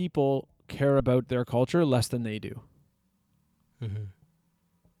 Other people care about their culture less than they do.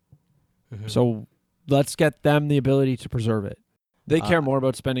 So let's get them the ability to preserve it. They care more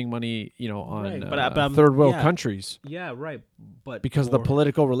about spending money, on third world countries. Yeah, right. But because of the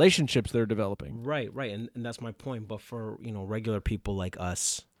political relationships they're developing. Right. And that's my point. But for, regular people like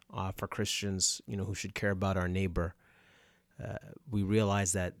us, for Christians, who should care about our neighbor, we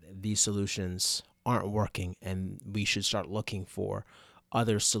realize that these solutions aren't working, and we should start looking for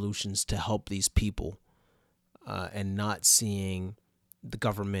other solutions to help these people, and not seeing the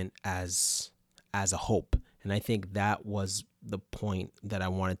government as a hope. And I think that was the point that I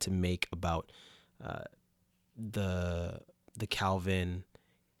wanted to make about the Calvin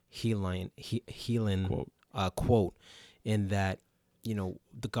Heelan quote, in that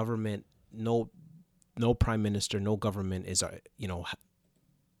the government, no prime minister, no government is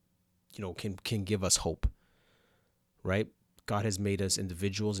can give us hope, right? God has made us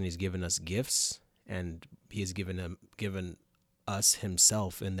individuals, and He's given us gifts, and He has given us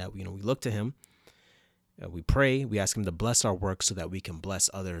Himself, in that we look to Him, we pray, we ask Him to bless our work so that we can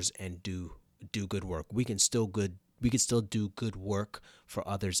bless others and do good work. We can still do good work for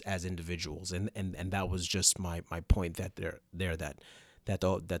others as individuals, and that was just my point, that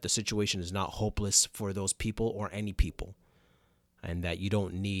the situation is not hopeless for those people or any people, and that you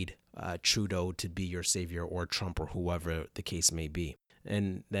don't need Trudeau to be your savior, or Trump, or whoever the case may be.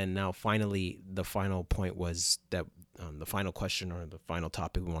 And then now finally, the final point was that the final question, or the final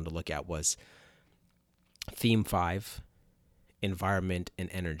topic we wanted to look at, was theme 5, environment and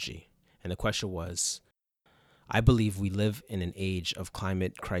energy. And the question was, I believe we live in an age of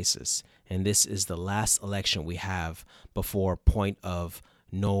climate crisis, and this is the last election we have before point of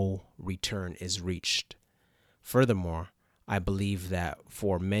no return is reached. Furthermore, I believe that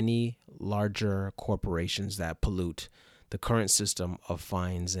for many larger corporations that pollute, the current system of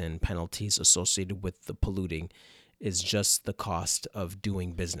fines and penalties associated with the polluting is just the cost of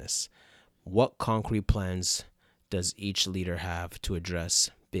doing business. What concrete plans does each leader have to address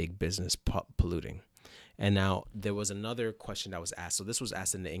big business polluting? And now there was another question that was asked. So this was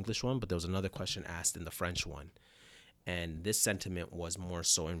asked in the English one, but there was another question asked in the French one. And this sentiment was more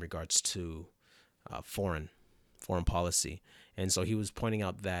so in regards to foreign policy. And so he was pointing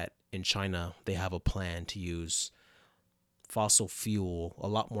out that in China, they have a plan to use fossil fuel, a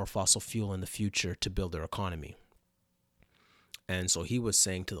lot more fossil fuel in the future, to build their economy. And so he was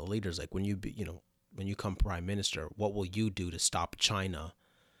saying to the leaders, like, when you become prime minister, what will you do to stop China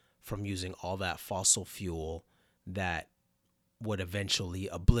from using all that fossil fuel that would eventually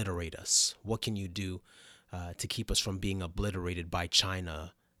obliterate us? What can you do to keep us from being obliterated by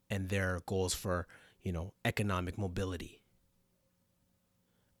China and their goals for, economic mobility?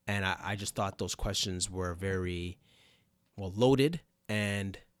 And I just thought those questions were very, loaded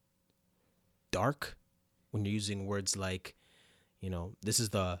and dark, when you're using words like, this is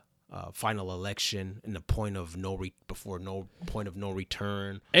the final election and the point of no return.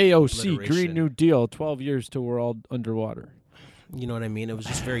 AOC, Green New Deal, 12 years till we're all underwater. You know what I mean? It was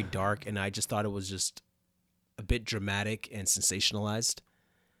just very dark, and I just thought it was just a bit dramatic and sensationalized.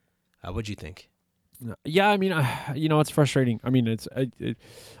 What'd you think? Yeah, I mean, it's frustrating. I mean,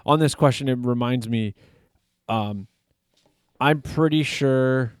 on this question, it reminds me, I'm pretty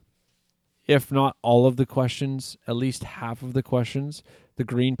sure, if not all of the questions, at least half of the questions, the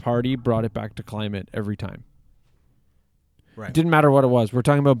Green Party brought it back to climate every time. Right. It didn't matter what it was. We're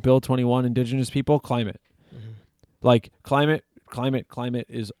talking about Bill 21, Indigenous people, climate. Like climate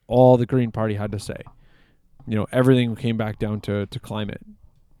is all the Green Party had to say. You know, everything came back down to climate,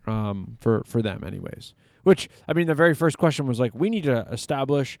 for them anyways. Which, I mean, the very first question was like, we need to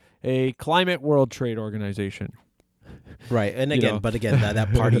establish a climate World Trade Organization. Right. And You again, know. but again,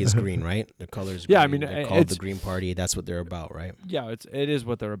 that party is green, right? The color is green. Yeah, I mean, they're called the it's- Green Party. That's what they're about, right? Yeah, it is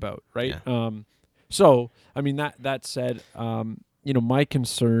what they're about, right? Yeah. So I mean, that said, you know, my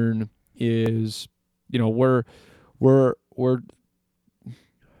concern is, you know, we're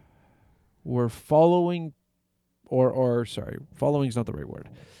following, or sorry, following is not the right word.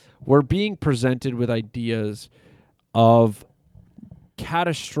 We're being presented with ideas of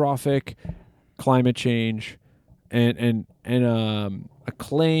catastrophic climate change and a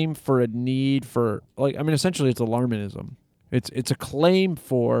claim for a need for, like, I mean, essentially it's alarmism. It's a claim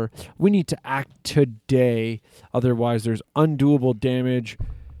for, we need to act today, otherwise there's undoable damage.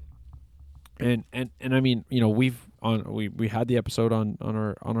 And I mean, you know, we had the episode on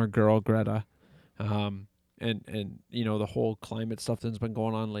our girl Greta, and you know, the whole climate stuff that's been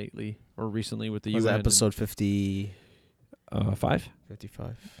going on lately or recently with the Was UN. that episode 50? 5?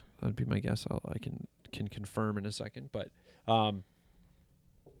 55. That'd be my guess. I can confirm in a second, but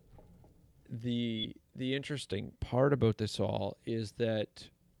the interesting part about this all is that,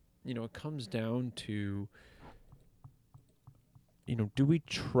 you know, it comes down to, you know, do we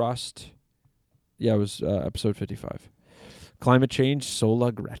trust? Yeah, it was episode 55. Climate change,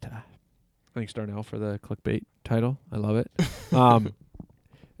 sola Greta. Thanks, Darnell, for the clickbait title. I love it.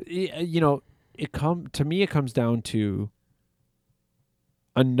 You know, it comes down to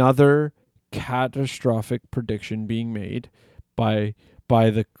another catastrophic prediction being made by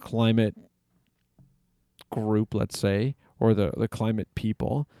the climate group, let's say, or the climate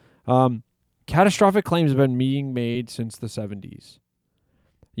people. Catastrophic claims have been being made since the 70s.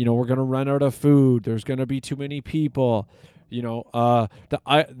 You know, we're going to run out of food. There's going to be too many people. You know, what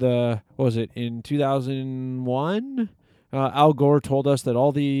was it, in 2001? Al Gore told us that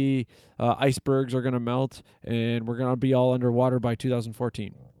all the icebergs are going to melt and we're going to be all underwater by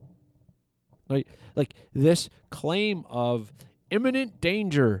 2014. Like this claim of imminent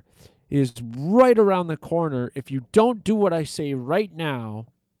danger is right around the corner if you don't do what I say right now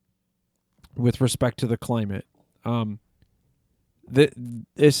with respect to the climate. My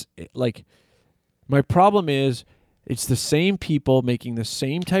problem is it's the same people making the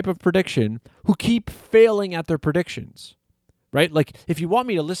same type of prediction who keep failing at their predictions, right? Like, if you want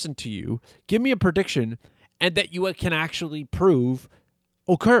me to listen to you, give me a prediction and that you can actually prove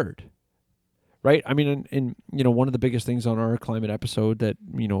occurred, right? I mean, in you know, one of the biggest things on our climate episode that,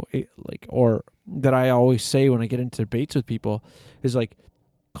 you know, or that I always say when I get into debates with people is like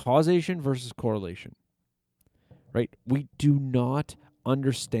causation versus correlation, right? We do not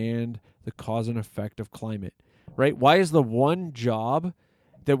understand the cause and effect of climate, right? Why is the one job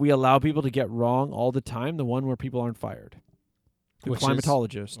that we allow people to get wrong all the time the one where people aren't fired? The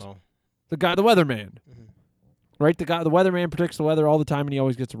climatologist. The guy, the weatherman. Mm-hmm. Right? The weatherman predicts the weather all the time and he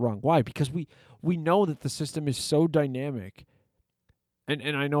always gets it wrong. Why? Because we know that the system is so dynamic.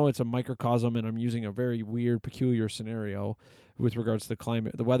 And I know it's a microcosm and I'm using a very weird, peculiar scenario with regards to the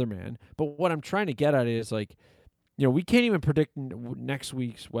climate, the weatherman. But what I'm trying to get at is, like, you know, we can't even predict next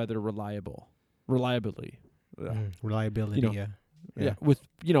week's weather reliably. Reliability, you know, yeah. With,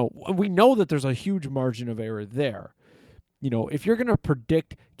 you know, we know that there's a huge margin of error there. You know, if you're going to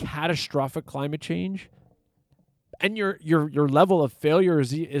predict catastrophic climate change and your level of failure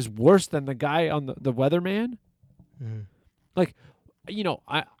is worse than the guy on the weatherman, like, you know,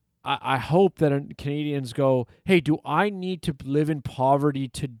 I hope that Canadians go, hey, do I need to live in poverty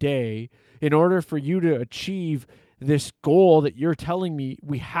today in order for you to achieve this goal that you're telling me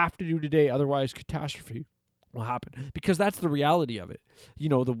we have to do today, otherwise catastrophe will happen? Because that's the reality of it. You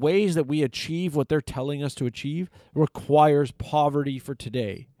know, the ways that we achieve what they're telling us to achieve requires poverty for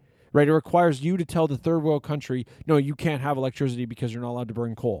today, right? It requires you to tell the third world country, no, you can't have electricity because you're not allowed to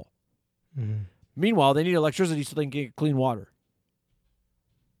burn coal. Mm-hmm. Meanwhile, they need electricity so they can get clean water.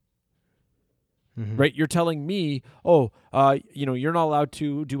 Mm-hmm. Right? You're telling me, you know, you're not allowed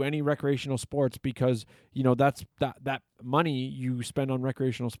to do any recreational sports because, you know, that money you spend on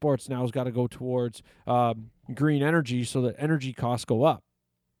recreational sports now has got to go towards green energy so that energy costs go up.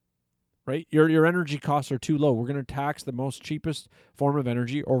 Right? Your energy costs are too low. We're going to tax the most cheapest form of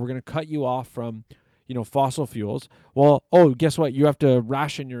energy, or we're going to cut you off from, you know, fossil fuels. Well, guess what? You have to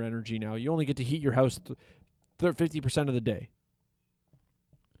ration your energy now. You only get to heat your house 50% of the day,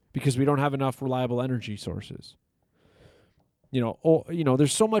 because we don't have enough reliable energy sources.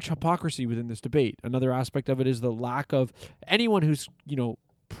 there's so much hypocrisy within this debate. Another aspect of it is the lack of anyone who's,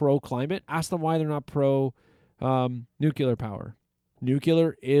 pro climate. Ask them why they're not pro nuclear power.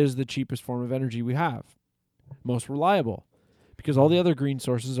 Nuclear is the cheapest form of energy we have, most reliable, because all the other green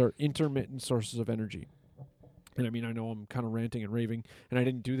sources are intermittent sources of energy. And I mean, I know I'm kind of ranting and raving, and I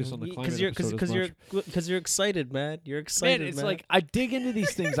didn't do this on the climate episode as much. Because you're excited, man. You're excited, Man, it's like I dig into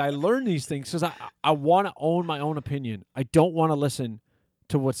these things. I learn these things because I want to own my own opinion. I don't want to listen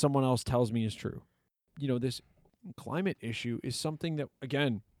to what someone else tells me is true. This climate issue is something that,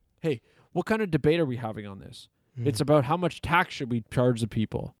 again, hey, what kind of debate are we having on this? It's about how much tax should we charge the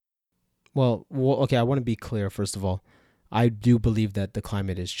people. Well, okay, I want to be clear, first of all. I do believe that the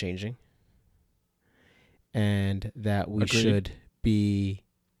climate is changing and that we Agreed. should be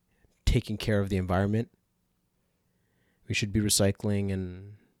taking care of the environment. We should be recycling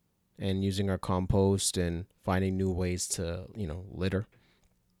and using our compost and finding new ways to, litter.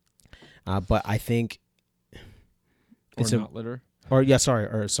 But I think Or not litter. or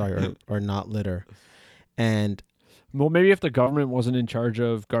not litter. And Well, maybe if the government wasn't in charge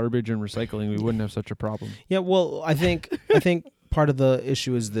of garbage and recycling, we wouldn't have such a problem. yeah, well, I think part of the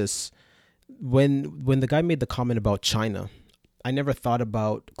issue is this. When the guy made the comment about China, I never thought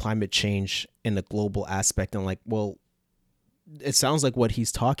about climate change in a global aspect and it sounds like what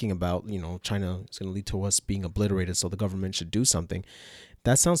he's talking about, China is going to lead to us being obliterated, so the government should do something.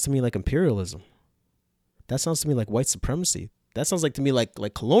 That sounds to me like imperialism. That sounds to me like white supremacy. That sounds like to me like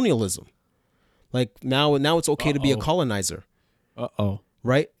colonialism. Like now it's okay to be a colonizer.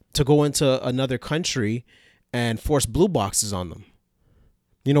 Right? To go into another country and force blue boxes on them.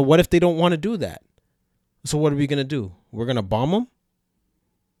 What if they don't want to do that? So what are we going to do? We're going to bomb them?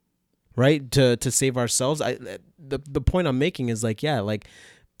 Right? To save ourselves? The point I'm making is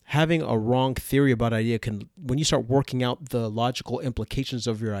having a wrong theory about idea when you start working out the logical implications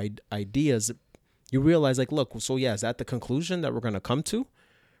of your ideas, you realize is that the conclusion that we're going to come to?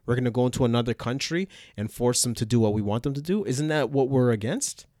 We're going to go into another country and force them to do what we want them to do? Isn't that what we're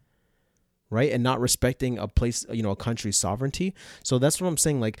against? Right? And not respecting a place, a country's sovereignty. So that's what I'm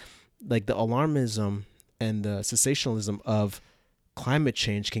saying. Like the alarmism and the sensationalism of climate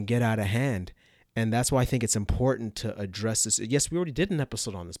change can get out of hand. And that's why I think it's important to address this. Yes, we already did an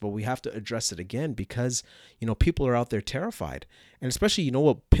episode on this, but we have to address it again because, people are out there terrified. And especially,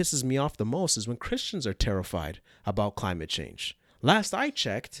 what pisses me off the most is when Christians are terrified about climate change. Last I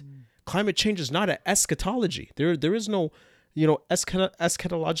checked, climate change is not an eschatology. There is no,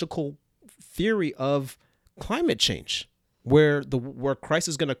 eschatological theory of climate change where Christ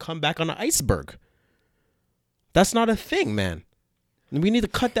is going to come back on an iceberg. That's not a thing, man. And we need to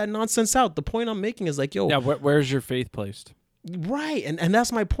cut that nonsense out. The point I'm making is Yeah, where's your faith placed? Right. And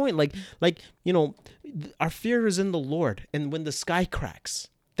that's my point. Our fear is in the Lord. And when the sky cracks,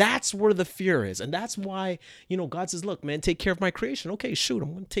 that's where the fear is. And that's why, God says, look, man, take care of my creation. Okay, shoot,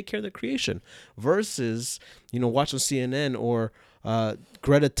 I'm going to take care of the creation. Versus, watching CNN or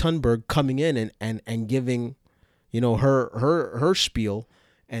Greta Thunberg coming in and giving, her spiel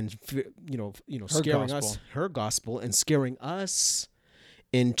and, scaring us, her gospel, and scaring us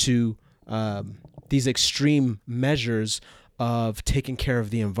into these extreme measures of taking care of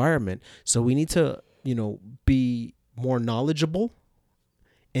the environment. So we need to, be more knowledgeable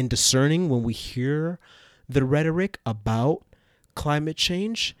and discerning when we hear the rhetoric about climate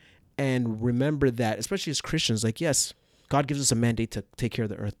change, and remember that, especially as Christians, yes, God gives us a mandate to take care of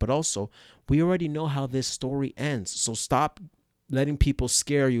the earth, but also we already know how this story ends. So stop letting people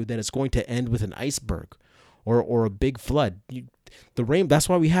scare you that it's going to end with an iceberg or a big flood. That's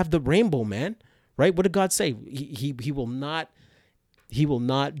why we have the rainbow, man. Right? What did God say? He will not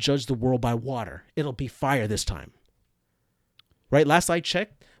judge the world by water. It'll be fire this time. Right? Last I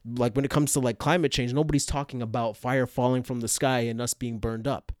checked, when it comes to climate change, nobody's talking about fire falling from the sky and us being burned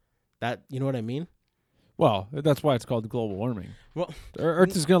up. That, you know what I mean? Well, that's why it's called global warming. Well,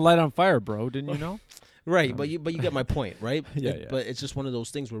 Earth is going to light on fire, bro. Didn't you know? Right, but you get my point, right? Yeah. But it's just one of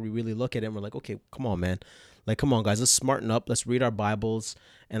those things where we really look at it and we're like, okay, come on, man. Come on, guys, let's smarten up. Let's read our Bibles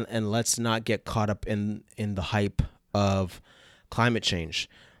and let's not get caught up in the hype of climate change.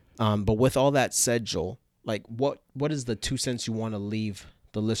 But with all that said, Joel, what is the 2 cents you want to leave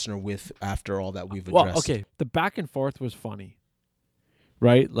the listener with after all that we've addressed? Well, okay, the back and forth was funny,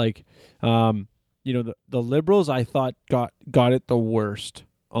 right? The liberals, I thought got it the worst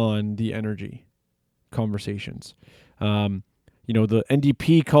on the energy conversations. The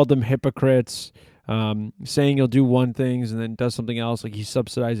NDP called them hypocrites, saying he'll do one thing and then does something else, like he's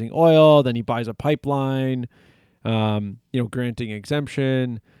subsidizing oil, then he buys a pipeline, granting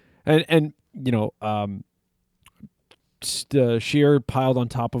exemption, and Scheer piled on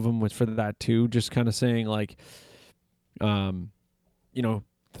top of him for that too, just kind of saying like, 3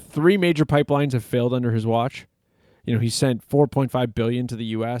 major pipelines have failed under his watch. He sent $4.5 billion to the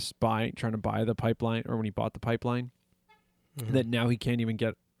U.S. trying to buy the pipeline, or when he bought the pipeline, that now he can't even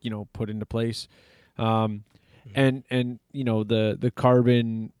get put into place. And the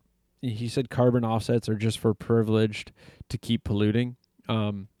carbon. He said carbon offsets are just for privileged to keep polluting.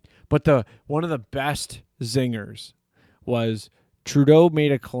 But one of the best zingers was Trudeau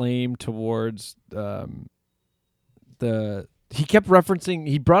made a claim towards he kept referencing,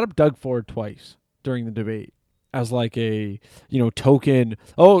 he brought up Doug Ford twice during the debate as like a, token,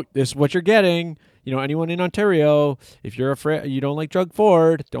 oh, this is what you're getting. Anyone in Ontario, if you're afraid, you don't like Doug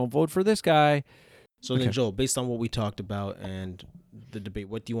Ford, don't vote for this guy. So then, Joel, based on what we talked about and the debate,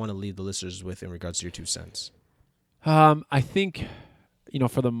 what do you want to leave the listeners with in regards to your 2 cents? I think,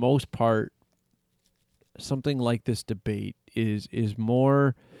 for the most part, something like this debate is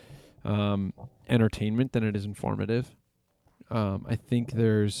more entertainment than it is informative. I think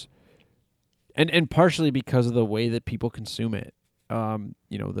there's, and partially because of the way that people consume it,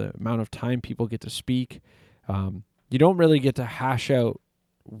 the amount of time people get to speak, you don't really get to hash out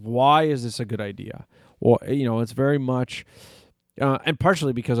why is this a good idea. Well, it's very much, and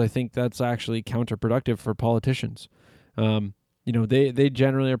partially because I think that's actually counterproductive for politicians. They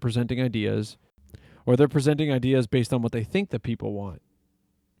generally are presenting ideas, or they're presenting ideas based on what they think that people want.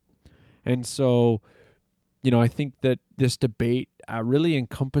 And so, I think that this debate really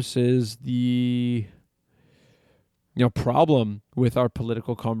encompasses the problem with our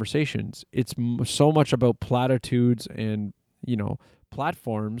political conversations. It's so much about platitudes and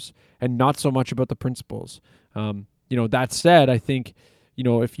platforms, and not so much about the principles. That said, I think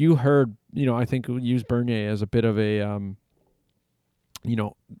if you heard, I think we'll use Bernier as a bit of a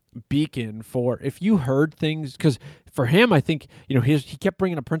beacon for, if you heard things, because for him, I think, he kept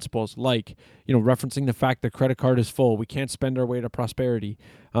bringing up principles like, referencing the fact that credit card is full. We can't spend our way to prosperity.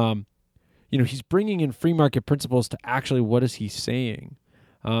 He's bringing in free market principles to actually, what is he saying?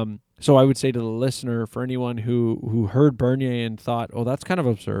 So I would say to the listener, for anyone who heard Bernier and thought, oh, that's kind of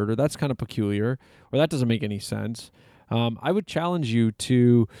absurd, or that's kind of peculiar, or that doesn't make any sense, I would challenge you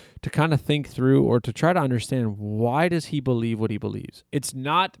to kind of think through, or to try to understand, why does he believe what he believes? It's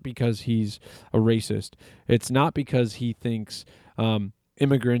not because he's a racist. It's not because he thinks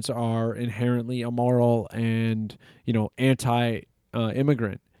immigrants are inherently immoral and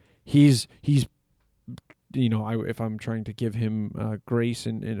anti-immigrant. He's if I'm trying to give him grace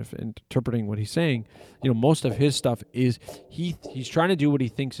in interpreting what he's saying, most of his stuff is he's trying to do what he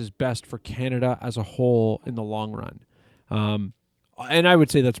thinks is best for Canada as a whole in the long run. And I would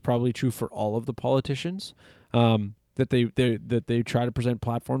say that's probably true for all of the politicians, that they try to present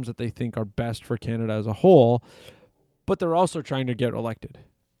platforms that they think are best for Canada as a whole, but they're also trying to get elected.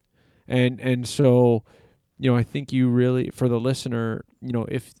 And so, I think you really, for the listener,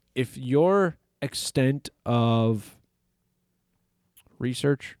 if your extent of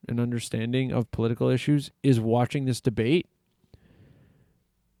research and understanding of political issues is watching this debate,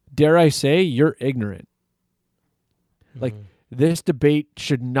 dare I say, you're ignorant. Like, this debate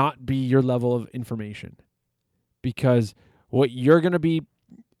should not be your level of information, because what you're going to be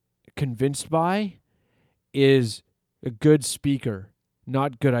convinced by is a good speaker,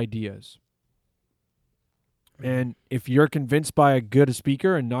 not good ideas. And if you're convinced by a good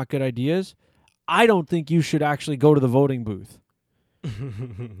speaker and not good ideas, I don't think you should actually go to the voting booth.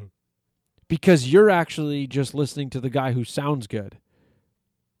 Because you're actually just listening to the guy who sounds good.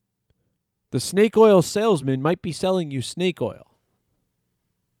 The snake oil salesman might be selling you snake oil.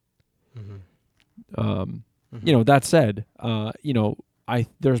 That said,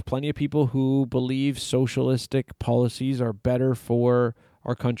 there's plenty of people who believe socialistic policies are better for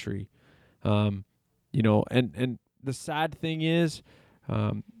our country. And the sad thing is,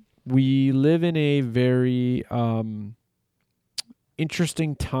 we live in a very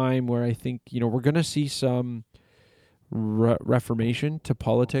interesting time where I think, we're going to see some reformation to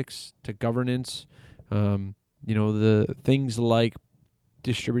politics, to governance. The things like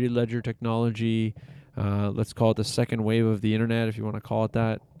distributed ledger technology, let's call it the second wave of the internet, if you want to call it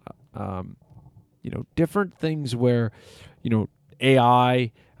that. Different things where,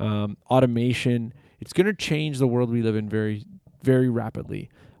 AI, automation, it's going to change the world we live in very, very rapidly.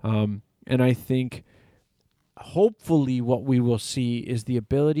 And I think hopefully what we will see is the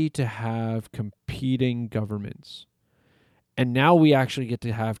ability to have competing governments. And now we actually get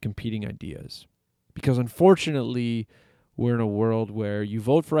to have competing ideas. Because unfortunately, we're in a world where you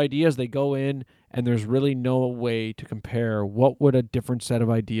vote for ideas, they go in, and there's really no way to compare what would a different set of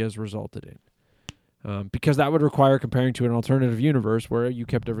ideas resulted in. because that would require comparing to an alternative universe where you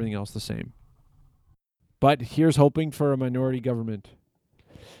kept everything else the same. But here's hoping for a minority government.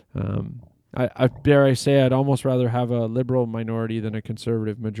 I dare I say I'd almost rather have a liberal minority than a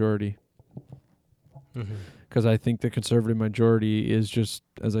conservative majority. Because I think the conservative majority is just,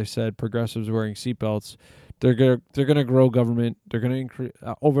 as I said, progressives wearing seatbelts. They're gonna grow government. They're gonna increase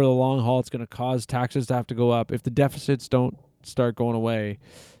over the long haul. It's gonna cause taxes to have to go up. If the deficits don't start going away,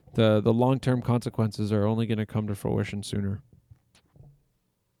 the long-term consequences are only gonna come to fruition sooner.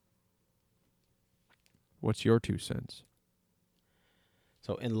 What's your 2 cents?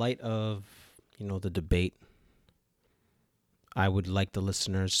 So in light of, the debate, I would like the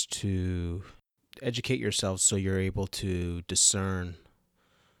listeners to educate yourselves so you're able to discern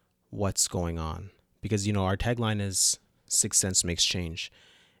what's going on. Because, our tagline is Sixth Sense Makes Change,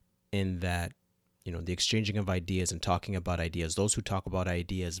 in that, the exchanging of ideas and talking about ideas, those who talk about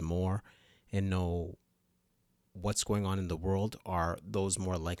ideas more and know what's going on in the world are those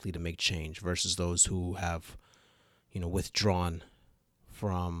more likely to make change versus those who have, withdrawn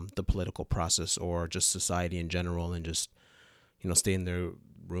from the political process or just society in general and just, stay in their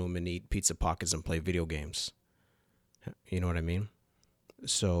room and eat pizza pockets and play video games. You know what I mean?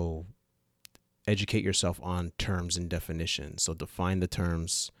 So educate yourself on terms and definitions. So define the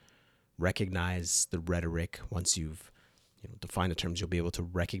terms, recognize the rhetoric. Once you've defined the terms, you'll be able to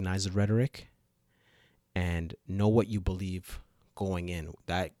recognize the rhetoric and know what you believe going in.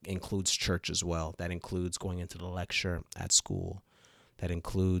 That includes church as well. That includes going into the lecture at school. That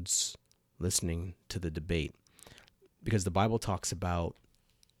includes listening to the debate. Because the Bible talks about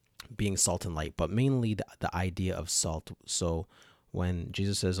being salt and light, but mainly the idea of salt. So when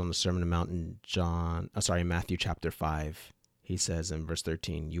Jesus says on the Sermon on the Mount in Matthew chapter 5, he says in verse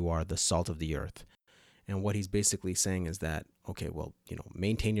 13, you are the salt of the earth. And what he's basically saying is that, okay, well,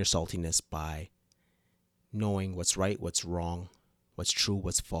 maintain your saltiness by knowing what's right, what's wrong, what's true,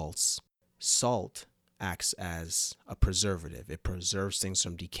 what's false. Salt acts as a preservative. It preserves things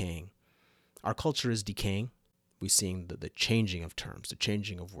from decaying. Our culture is decaying. We're seeing the changing of terms, the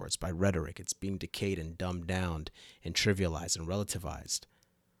changing of words by rhetoric. It's being decayed and dumbed down and trivialized and relativized.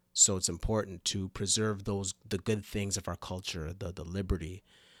 So it's important to preserve the good things of our culture, the liberty,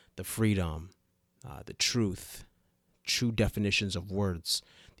 the freedom, the truth, true definitions of words.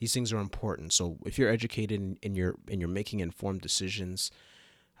 These things are important. So if you're educated and you're making informed decisions,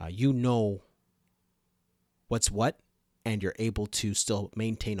 you know what's what, and you're able to still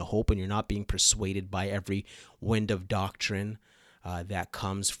maintain a hope, and you're not being persuaded by every wind of doctrine that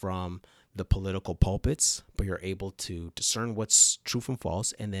comes from the political pulpits, but you're able to discern what's true from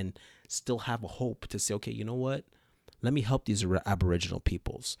false and then still have a hope to say, okay, you know what? Let me help these Aboriginal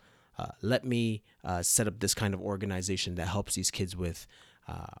peoples. Let me set up this kind of organization that helps these kids with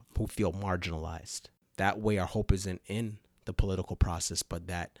who feel marginalized. That way our hope isn't in the political process, but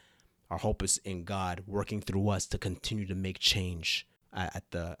that our hope is in God working through us to continue to make change at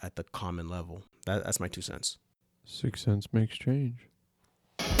the common level. That's my 2 cents. 6 cents makes change.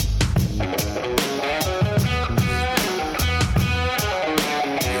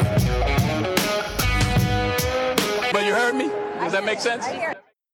 But you heard me? Does that make sense?